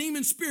 why are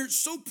demon spirits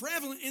so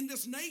prevalent in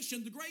this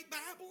nation, the great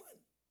Babylon?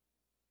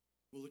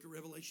 We'll look at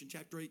Revelation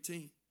chapter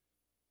 18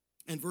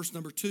 and verse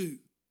number 2.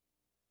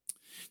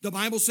 The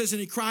Bible says, and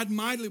he cried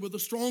mightily with a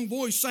strong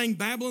voice, saying,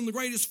 Babylon the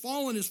Great is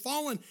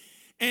fallen,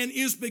 and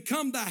is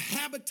become the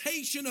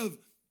habitation of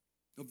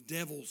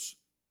devils,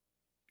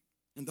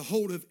 and the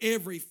hold of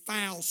every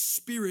foul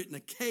spirit, and a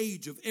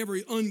cage of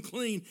every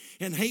unclean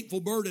and hateful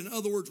bird. In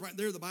other words, right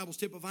there, the Bible's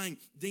typifying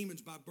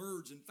demons by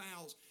birds and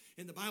fowls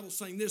And the Bible's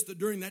saying this, that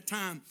during that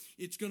time,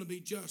 it's going to be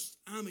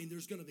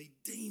there's going to be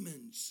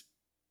demons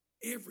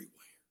everywhere.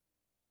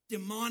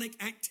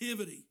 Demonic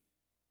activity.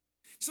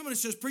 Somebody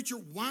says, preacher,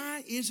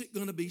 why is it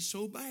going to be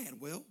so bad?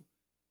 Well,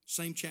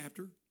 same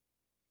chapter,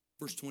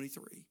 verse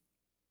 23.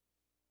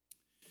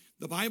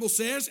 The Bible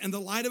says, and the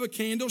light of a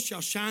candle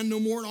shall shine no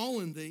more at all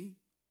in thee.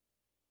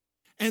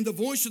 And the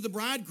voice of the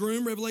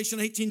bridegroom, Revelation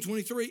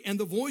 18:23, and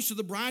the voice of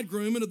the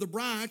bridegroom and of the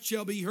bride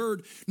shall be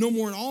heard no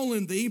more at all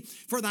in thee.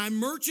 For thy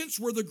merchants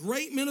were the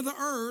great men of the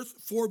earth,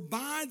 for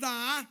by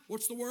thy,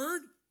 what's the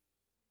word?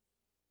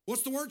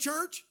 What's the word,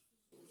 church?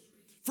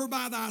 For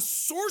by thy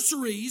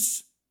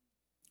sorceries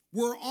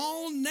were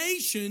all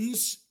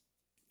nations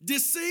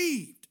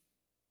deceived.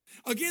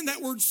 Again,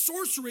 that word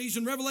sorceries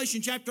in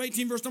Revelation chapter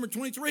 18, verse number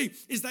 23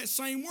 is that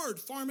same word,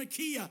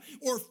 pharmakia,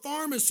 or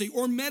pharmacy,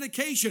 or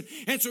medication.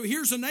 And so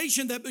here's a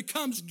nation that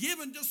becomes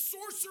given to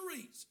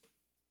sorceries.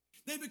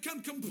 They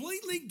become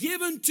completely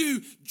given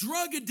to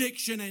drug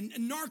addiction and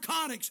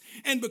narcotics.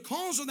 And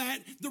because of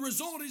that, the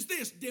result is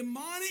this,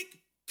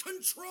 demonic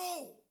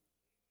control.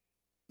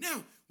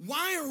 Now,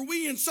 why are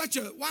we in such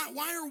a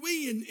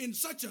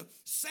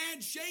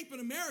sad shape in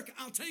America?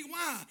 I'll tell you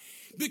why.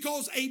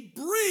 Because a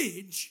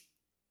bridge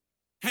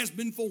has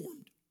been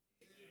formed.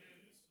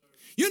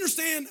 You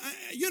understand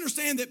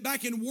that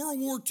back in World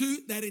War II,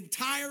 that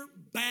entire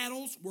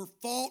battles were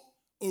fought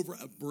over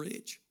a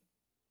bridge?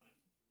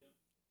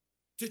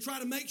 To try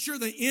to make sure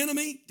the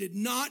enemy did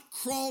not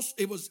cross.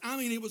 It was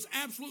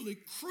absolutely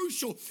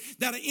crucial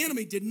that an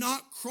enemy did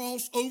not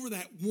cross over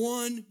that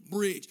one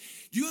bridge.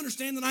 Do you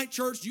understand tonight,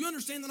 church? Do you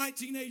understand tonight,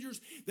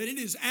 teenagers, that it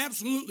is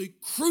absolutely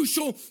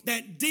crucial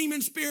that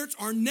demon spirits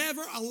are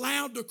never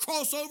allowed to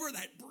cross over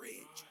that bridge?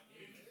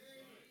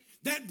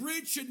 That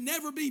bridge should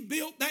never be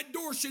built. That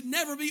door should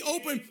never be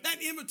opened.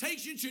 That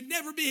invitation should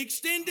never be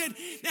extended.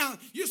 Now,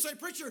 you say,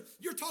 preacher,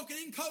 you're talking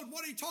in code.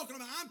 What are you talking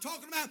about? I'm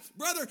talking about,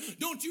 brother,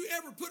 don't you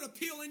ever put a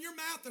pill in your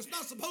mouth that's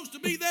not supposed to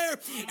be there.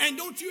 And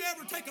don't you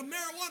ever take a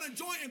marijuana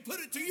joint and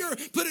put it to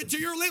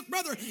your lips.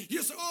 Brother,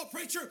 you say, oh,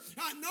 preacher,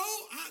 I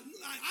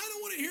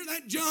don't want to hear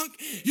that junk.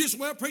 You say,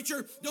 well,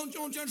 preacher, don't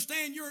you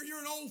understand? You're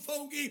an old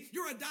fogey.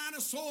 You're a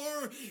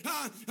dinosaur.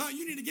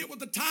 You need to get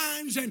with the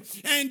times. And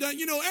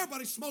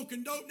everybody's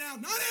smoking dope now.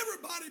 Not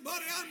everybody,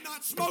 buddy. I'm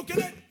not smoking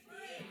it.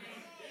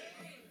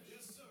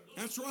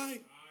 That's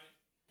right.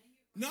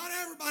 Not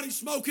everybody's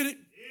smoking it.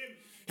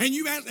 And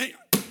you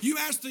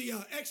ask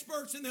the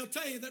experts, and they'll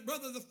tell you that,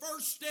 brother, the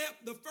first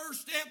step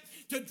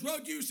to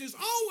drug use is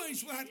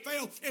always, without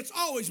fail, it's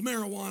always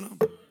marijuana.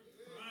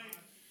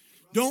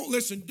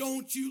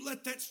 Don't you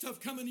let that stuff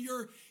come into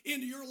your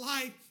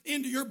life,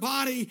 into your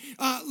body.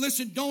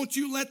 Don't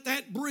you let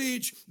that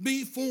bridge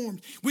be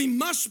formed. We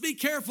must be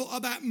careful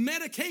about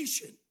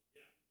medication.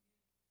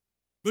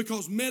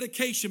 Because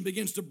medication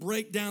begins to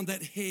break down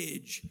that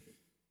hedge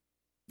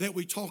that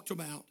we talked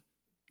about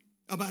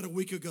a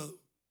week ago.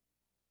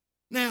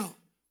 Now,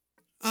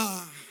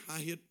 I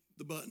hit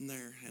the button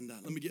there, and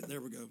let me get,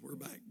 there we go. We're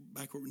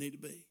back where we need to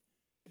be.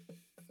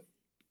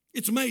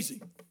 It's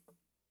amazing.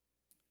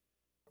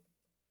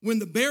 When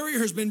the barrier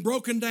has been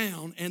broken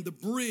down and the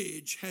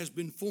bridge has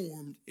been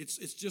formed,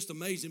 it's just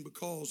amazing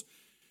because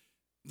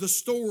the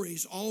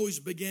stories always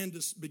begin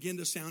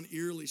to sound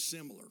eerily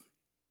similar.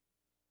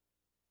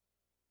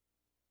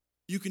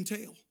 You can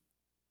tell.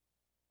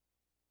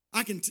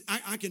 I'm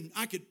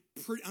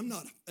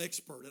not an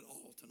expert at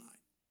all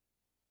tonight,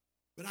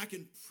 but I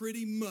can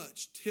pretty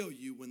much tell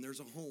you when there's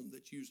a home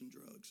that's using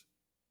drugs.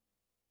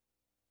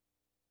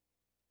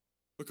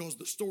 Because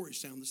the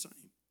stories sound the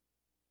same.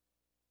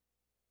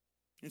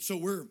 And so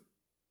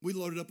we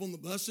loaded up on the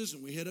buses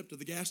and we head up to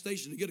the gas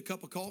station to get a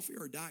cup of coffee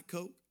or a Diet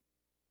Coke.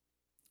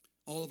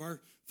 All of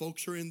our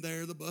folks are in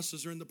there. The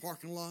buses are in the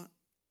parking lot.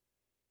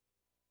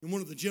 And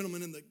one of the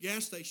gentlemen in the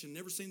gas station,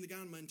 never seen the guy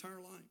in my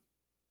entire life.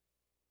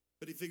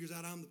 But he figures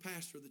out I'm the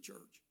pastor of the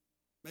church.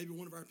 Maybe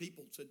one of our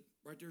people said,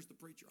 right there's the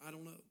preacher. I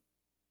don't know.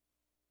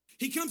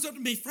 He comes up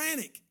to me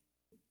frantic.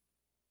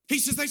 He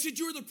says, they said,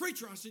 you're the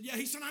preacher. I said, yeah.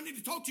 He said, I need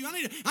to talk to you.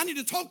 I need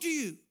to talk to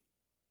you.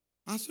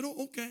 I said,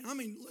 oh, okay.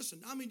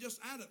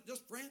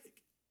 Just frantic.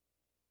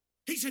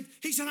 He said,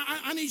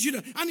 I need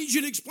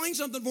you to explain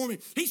something for me.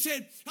 He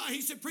said,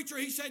 preacher,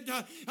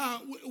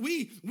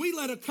 we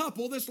let a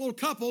couple, this little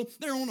couple,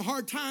 they're on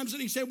hard times,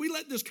 and he said, we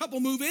let this couple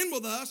move in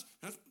with us.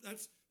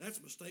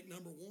 That's mistake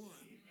number one.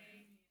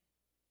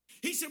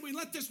 He said, we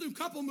let this new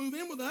couple move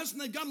in with us, and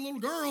they've got a little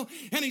girl,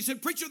 and he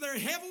said, preacher, they're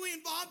heavily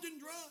involved in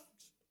drugs.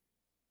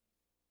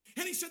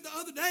 And he said the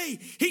other day,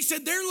 he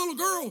said, their little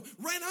girl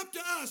ran up to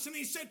us, and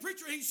he said,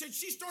 preacher,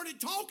 she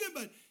started talking,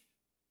 but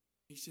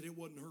he said, it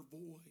wasn't her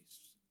voice.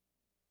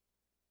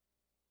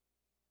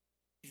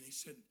 And he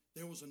said,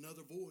 there was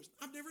another voice.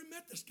 I've never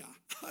met this guy.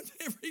 I've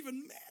never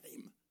even met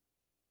him.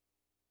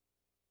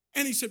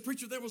 And he said,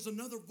 preacher, there was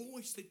another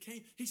voice that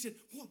came. He said,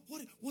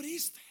 what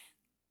is that?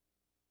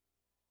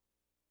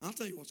 I'll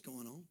tell you what's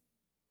going on.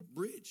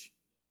 Bridge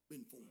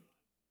been formed.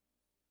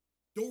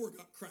 Door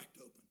got cracked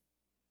open.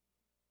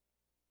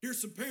 Here's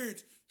some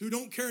parents who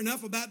don't care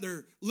enough about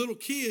their little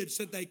kids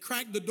that they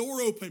crack the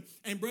door open.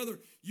 And brother,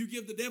 you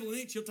give the devil an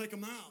inch, he'll take a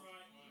mile.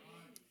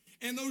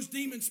 And those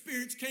demon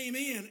spirits came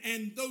in,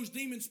 and those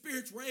demon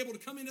spirits were able to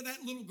come into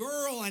that little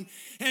girl, and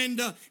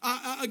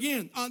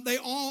again, they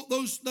all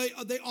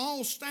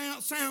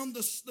sound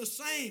the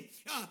same.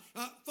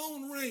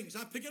 Phone rings.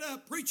 I pick it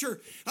up. Preacher,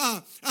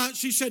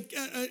 she said,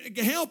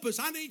 "Help us!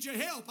 I need your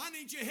help! I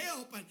need your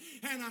help!"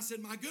 And I said,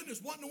 "My goodness,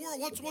 what in the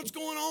world? What's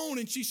going on?"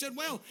 And she said,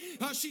 "Well,"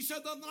 she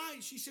said, "the other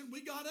night," she said, "we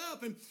got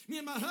up, and me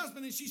and my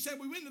husband," and she said,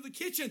 "we went into the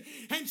kitchen,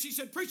 and she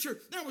said, Preacher,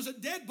 there was a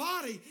dead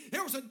body.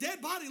 There was a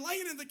dead body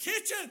laying in the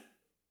kitchen."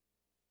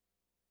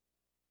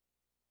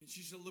 And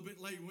she said a little bit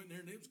later, went in there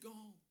and it was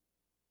gone.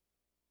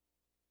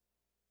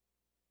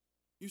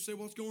 You say,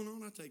 "What's going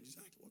on?" I tell you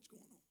exactly what's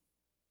going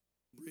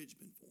on. Bridge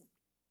been formed.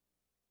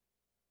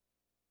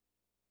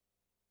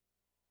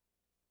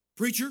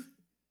 "Preacher,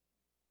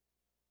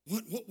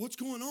 what's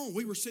going on?"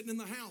 We were sitting in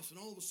the house and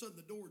all of a sudden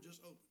the door just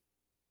opened.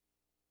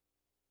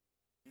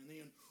 And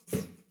then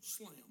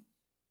slam.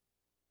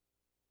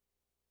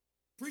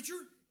 "Preacher,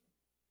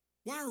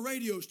 why are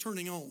radios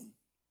turning on?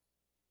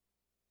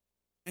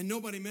 And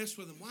nobody messed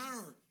with them. Why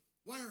are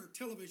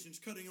televisions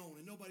cutting on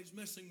and nobody's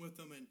messing with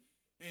them?"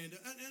 And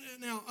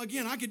now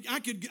again, I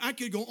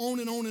could go on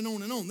and on and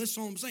on and on. That's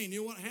all I'm saying.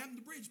 You know what happened?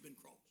 The bridge's been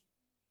crossed.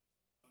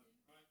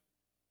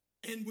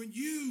 And when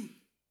you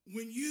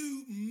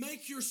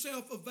make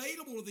yourself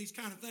available to these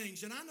kind of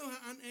things, and I know,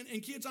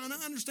 and kids, I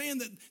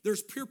understand that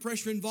there's peer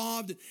pressure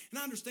involved, and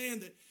I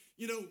understand that,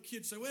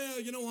 kids say, "Well,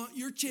 you know what,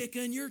 you're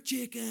chicken.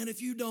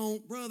 If you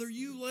don't, brother,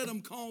 you let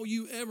them call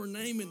you every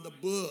name in the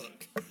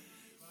book.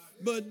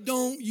 But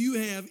don't you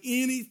have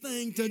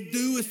anything to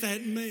do with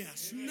that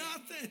mess.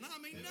 Nothing. I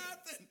mean,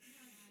 nothing."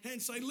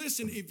 And say,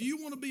 "Listen, if you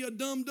want to be a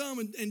dumb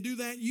and do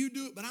that, you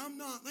do it. But I'm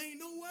not. There ain't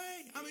no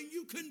way. I mean,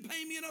 you couldn't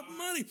pay me enough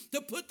money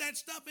to put that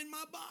stuff in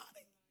my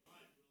body."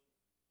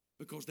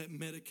 Because that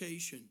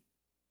medication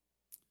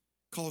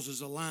causes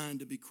a line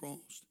to be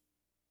crossed.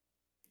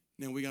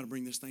 Now, we got to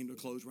bring this thing to a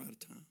close right at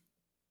time.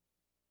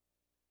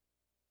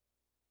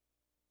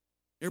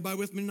 Everybody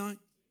with me tonight?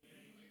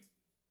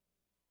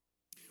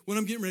 What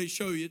I'm getting ready to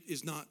show you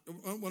is not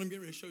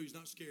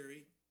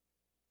scary,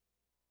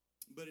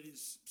 but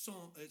it's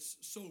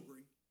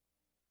sobering.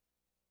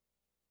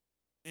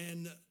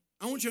 And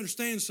I want you to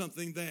understand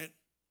something, that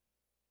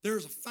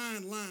there's a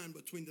fine line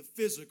between the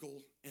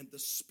physical and the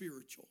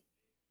spiritual.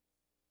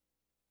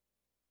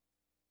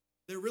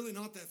 They're really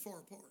not that far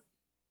apart.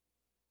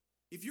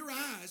 If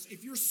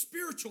your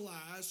spiritual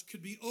eyes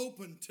could be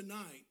opened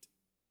tonight,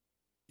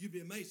 you'd be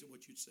amazed at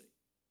what you'd see.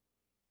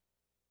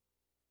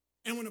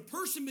 And when a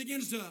person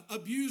begins to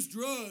abuse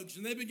drugs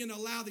and they begin to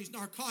allow these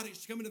narcotics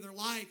to come into their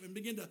life and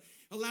begin to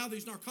allow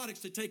these narcotics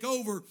to take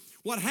over,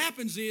 what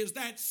happens is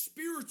that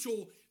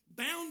spiritual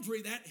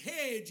boundary, that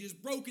hedge is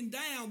broken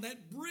down,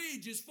 that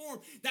bridge is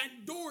formed,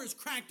 that door is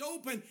cracked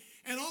open,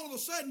 and all of a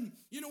sudden,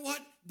 you know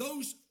what?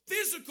 Those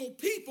physical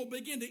people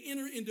begin to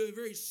enter into a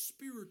very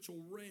spiritual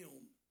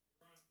realm.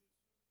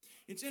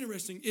 It's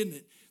interesting, isn't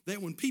it,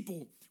 that when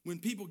people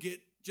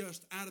get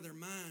just out of their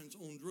minds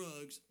on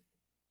drugs,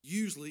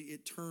 usually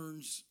it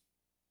turns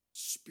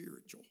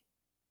spiritual.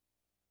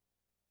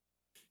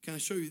 Can I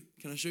show you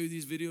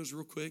these videos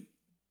real quick?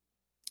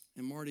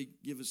 And Marty,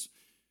 give us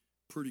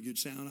pretty good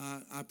sound.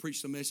 I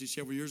preached a message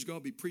several years ago. I'll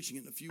be preaching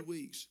it in a few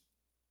weeks,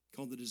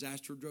 called The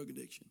Disaster of Drug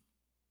Addiction.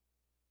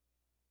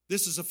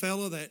 This is a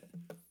fellow that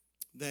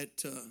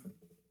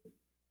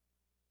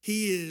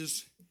he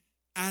is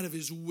out of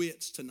his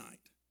wits tonight.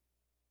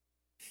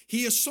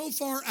 He is so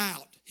far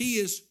out. He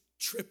is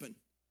tripping.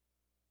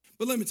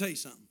 But let me tell you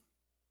something.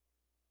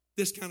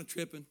 This kind of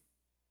tripping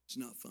is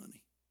not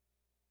funny.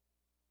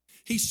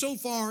 He's so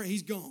far,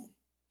 he's gone.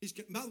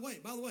 By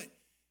the way,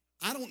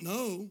 I don't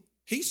know.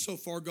 He's so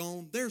far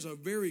gone, there's a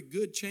very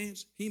good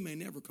chance he may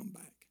never come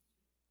back.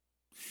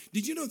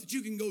 Did you know that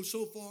you can go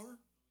so far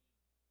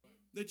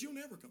that you'll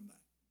never come back?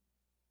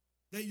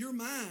 That your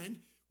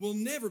mind will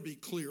never be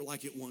clear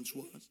like it once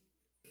was.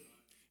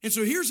 And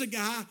so here's a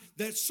guy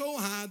that's so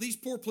high, these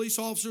poor police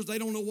officers, they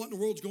don't know what in the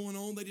world's going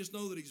on. They just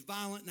know that he's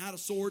violent and out of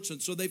sorts. And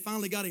so they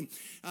finally got him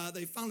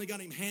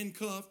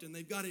handcuffed, and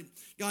they've got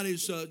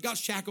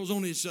shackles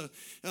on his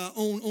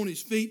on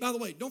his feet. By the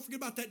way, don't forget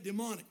about that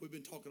demonic we've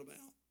been talking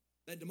about,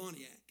 that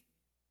demoniac.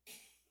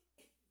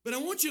 But I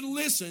want you to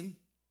listen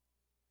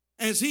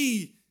as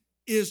he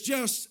is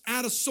just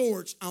out of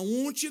sorts. I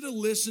want you to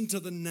listen to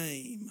the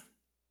name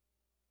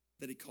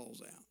that he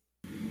calls out.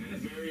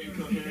 Very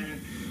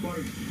incoherent,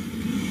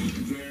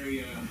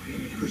 very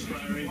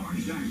perspiring. I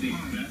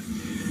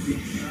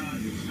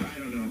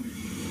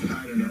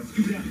don't know.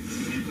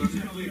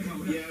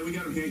 Yeah, we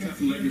got him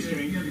handcuffed and leg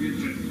restrained.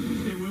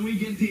 Hey, when we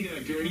get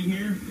the gurney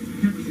here,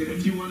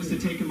 if you want us to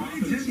take him off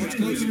and slide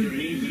the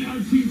gurney,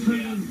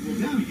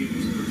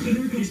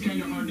 he's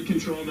kind of hard to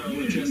control though,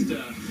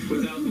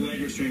 without the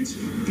leg restraints.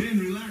 Ben,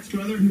 relax,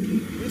 brother.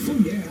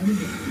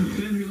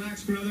 Ben,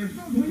 relax, brother.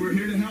 We're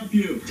here to help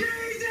you.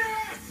 Jesus!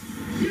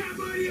 Yeah,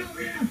 buddy, over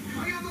here.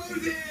 I got my own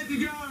head to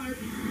guard.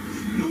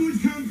 No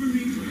one's come for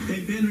me.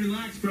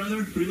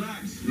 brother.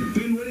 Relax.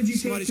 Ben, what did you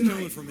Somebody's take tonight?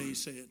 coming for me, he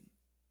said.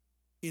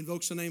 He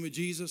invokes the name of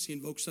Jesus. He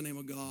invokes the name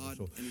of God.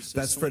 And he says,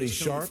 That's Freddie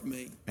 "Somebody's coming Sharp, for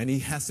me." and he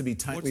has to be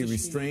tightly What's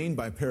his restrained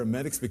by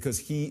paramedics because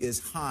he is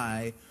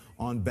high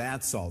on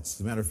bath salts.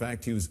 As a matter of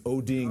fact, he was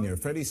ODing there.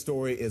 Freddie's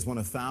story is one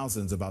of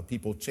thousands about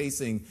people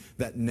chasing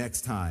that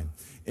next high.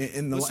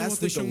 In the Listen last what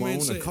this week young man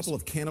alone, a says. couple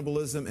of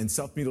cannibalism and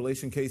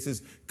self-mutilation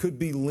cases could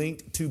be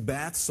linked to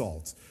bath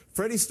salts.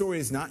 Freddie's story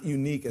is not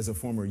unique as a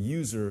former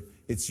user.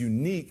 It's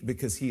unique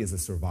because he is a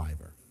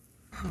survivor.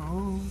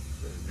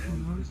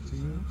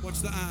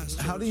 What's the eyes?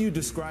 How do you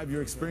describe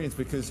your experience?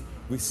 Because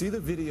we see the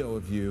video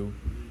of you,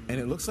 and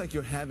it looks like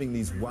you're having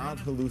these wild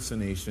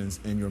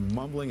hallucinations, and you're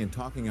mumbling and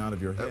talking out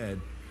of your head.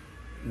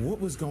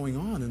 What was going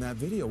on in that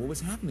video? What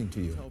was happening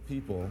to you? Tell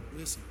people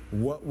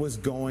what was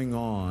going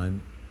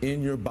on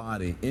in your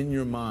body, in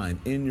your mind,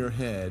 in your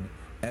head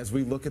as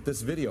we look at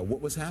this video. What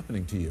was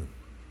happening to you?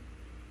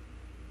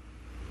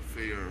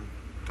 Fear,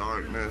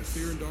 darkness.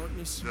 Fear and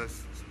darkness.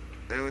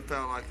 It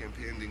felt like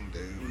impending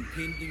doom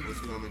was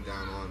coming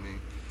down on me,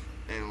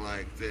 and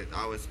like that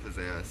I was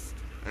possessed,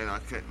 and I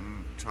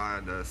couldn't try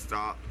to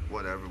stop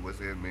whatever was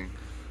in me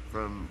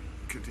from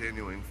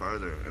continuing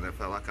further, and it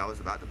felt like I was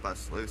about to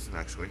bust loose and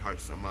actually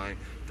hurt somebody.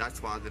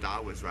 That's why that I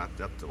was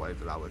wrapped up the way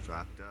that I was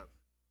wrapped up.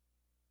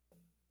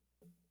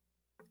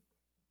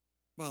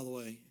 By the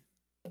way,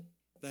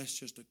 that's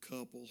just a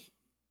couple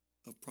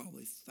of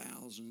probably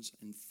thousands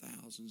and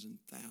thousands and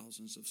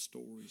thousands of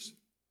stories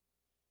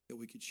that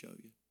we could show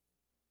you.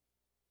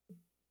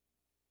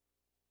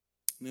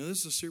 Now,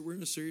 we're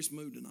in a serious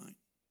mood tonight,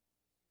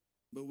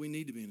 but we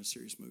need to be in a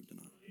serious mood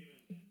tonight.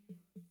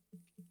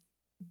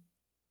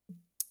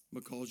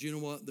 Because you know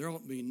what? There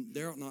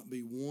ought not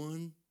be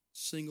one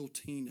single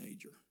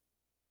teenager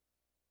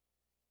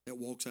that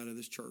walks out of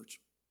this church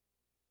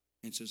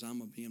and says, I'm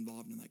going to be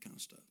involved in that kind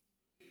of stuff.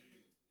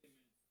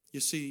 You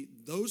see,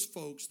 those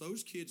folks,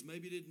 those kids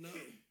maybe didn't know,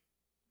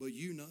 but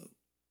you know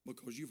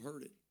because you've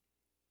heard it.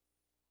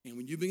 And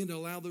when you begin to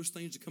allow those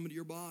things to come into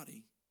your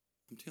body,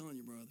 I'm telling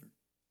you, brother,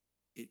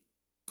 it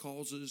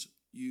causes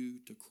you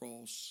to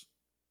cross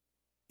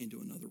into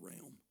another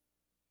realm.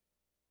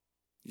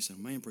 You say,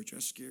 man, preacher,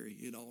 that's scary.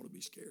 It ought to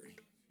be scary.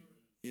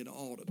 It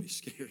ought to be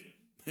scary.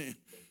 Man,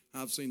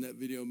 I've seen that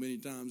video many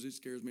times. It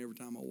scares me every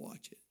time I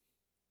watch it.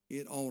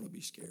 It ought to be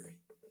scary.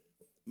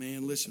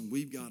 Man, listen,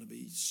 we've got to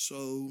be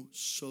so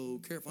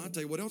careful. I'll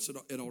tell you what else it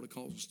ought to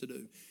cause us to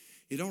do.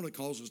 It ought to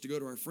cause us to go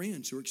to our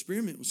friends who are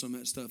experimenting with some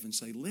of that stuff and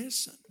say,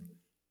 listen,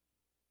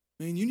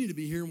 man, you need to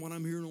be hearing what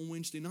I'm hearing on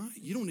Wednesday night.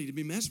 You don't need to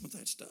be messing with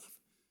that stuff.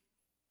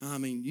 I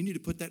mean, you need to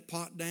put that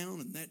pot down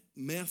and that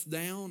meth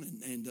down.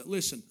 And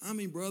listen, I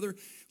mean, brother,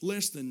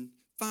 less than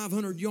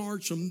 500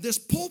 yards from this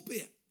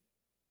pulpit,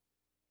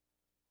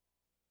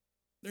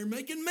 they're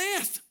making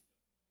meth.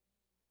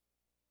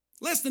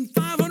 Less than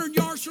 500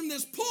 yards from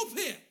this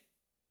pulpit,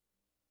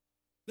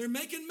 they're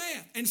making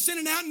meth and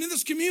sending out into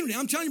this community.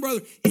 I'm telling you, brother,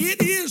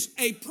 it is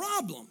a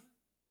problem.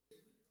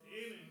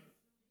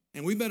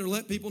 And we better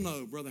let people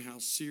know, brother, how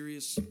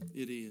serious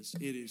it is.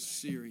 It is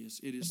serious.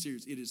 It is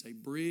serious. It is a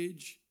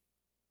bridge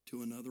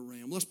to another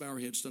realm. Let's bow our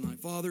heads tonight.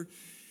 Father,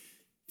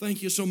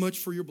 thank you so much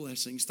for your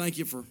blessings. Thank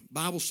you for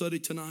Bible study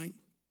tonight.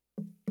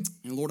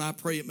 And Lord, I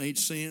pray it made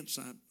sense.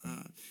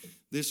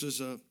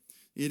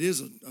 It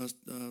is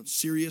a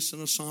serious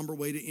and a somber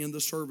way to end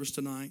the service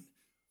tonight.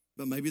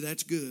 But maybe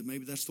that's good.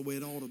 Maybe that's the way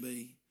it ought to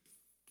be.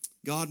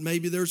 God,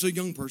 maybe there's a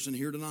young person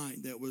here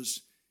tonight that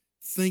was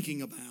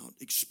thinking about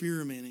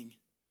experimenting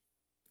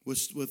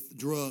with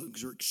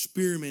drugs or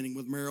experimenting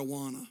with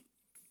marijuana.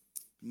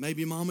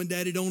 Maybe mom and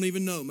daddy don't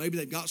even know. Maybe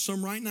they've got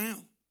some right now.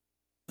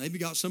 Maybe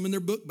got some in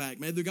their book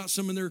bag. Maybe they've got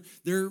some in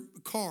their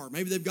car.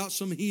 Maybe they've got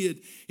some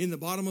hid in the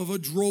bottom of a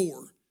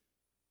drawer.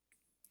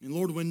 And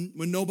Lord, when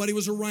nobody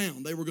was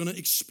around, they were going to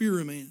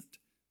experiment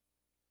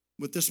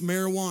with this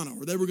marijuana,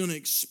 or they were going to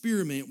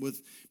experiment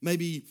with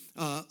maybe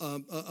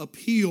a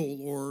peel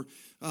or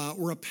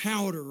a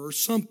powder or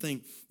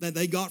something that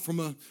they got from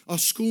a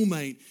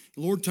schoolmate.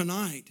 Lord,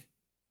 tonight,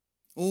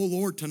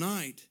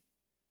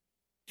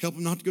 help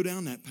them not to go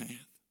down that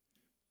path.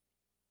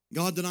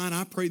 God, tonight,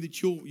 I pray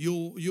that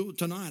you'll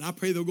tonight, I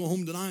pray they'll go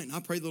home tonight, and I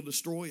pray they'll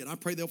destroy it. I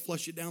pray they'll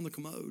flush it down the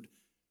commode.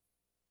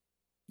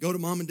 Go to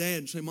mom and dad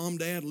and say, Mom,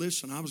 Dad,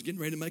 listen, I was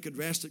getting ready to make a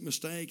drastic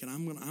mistake, and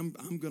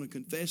I'm gonna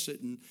confess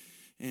it,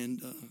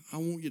 and I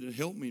want you to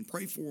help me and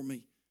pray for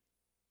me.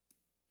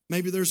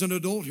 Maybe there's an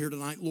adult here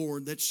tonight,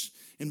 Lord,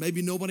 and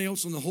maybe nobody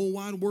else in the whole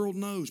wide world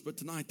knows, but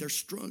tonight they're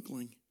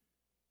struggling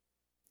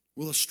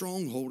with a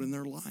stronghold in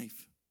their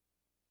life.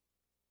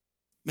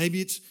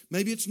 Maybe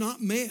it's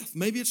not meth.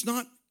 Maybe it's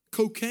not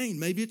cocaine.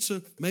 Maybe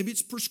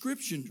it's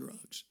prescription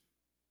drugs.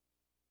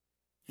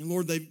 And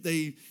Lord,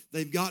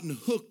 they've gotten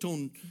hooked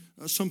on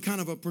some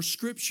kind of a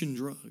prescription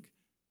drug.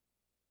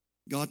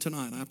 God,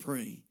 tonight I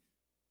pray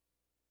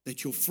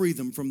that you'll free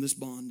them from this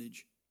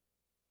bondage.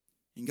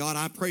 And God,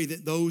 I pray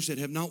that those that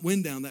have not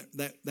went down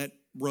that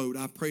road,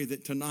 I pray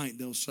that tonight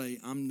they'll say,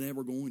 I'm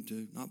never going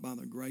to. Not by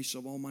the grace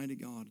of Almighty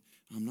God,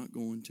 I'm not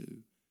going to.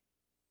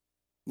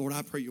 Lord,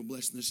 I pray you'll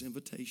bless this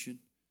invitation.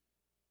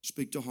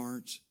 Speak to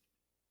hearts.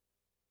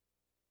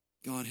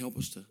 God, help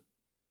us to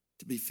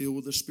be filled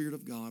with the Spirit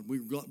of God.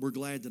 We're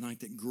glad tonight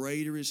that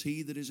greater is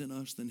He that is in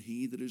us than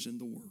he that is in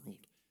the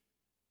world.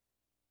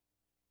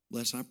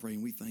 Bless, I pray,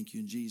 and we thank you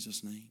in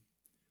Jesus' name.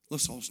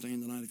 Let's all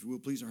stand tonight, if you will,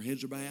 please. Our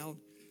heads are bowed.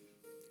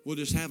 We'll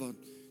just have a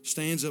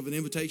stanza of an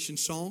invitation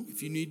song.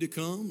 If you need to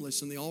come,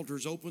 listen, the altar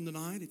is open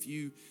tonight. If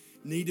you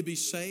need to be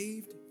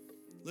saved,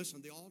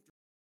 listen, the altar.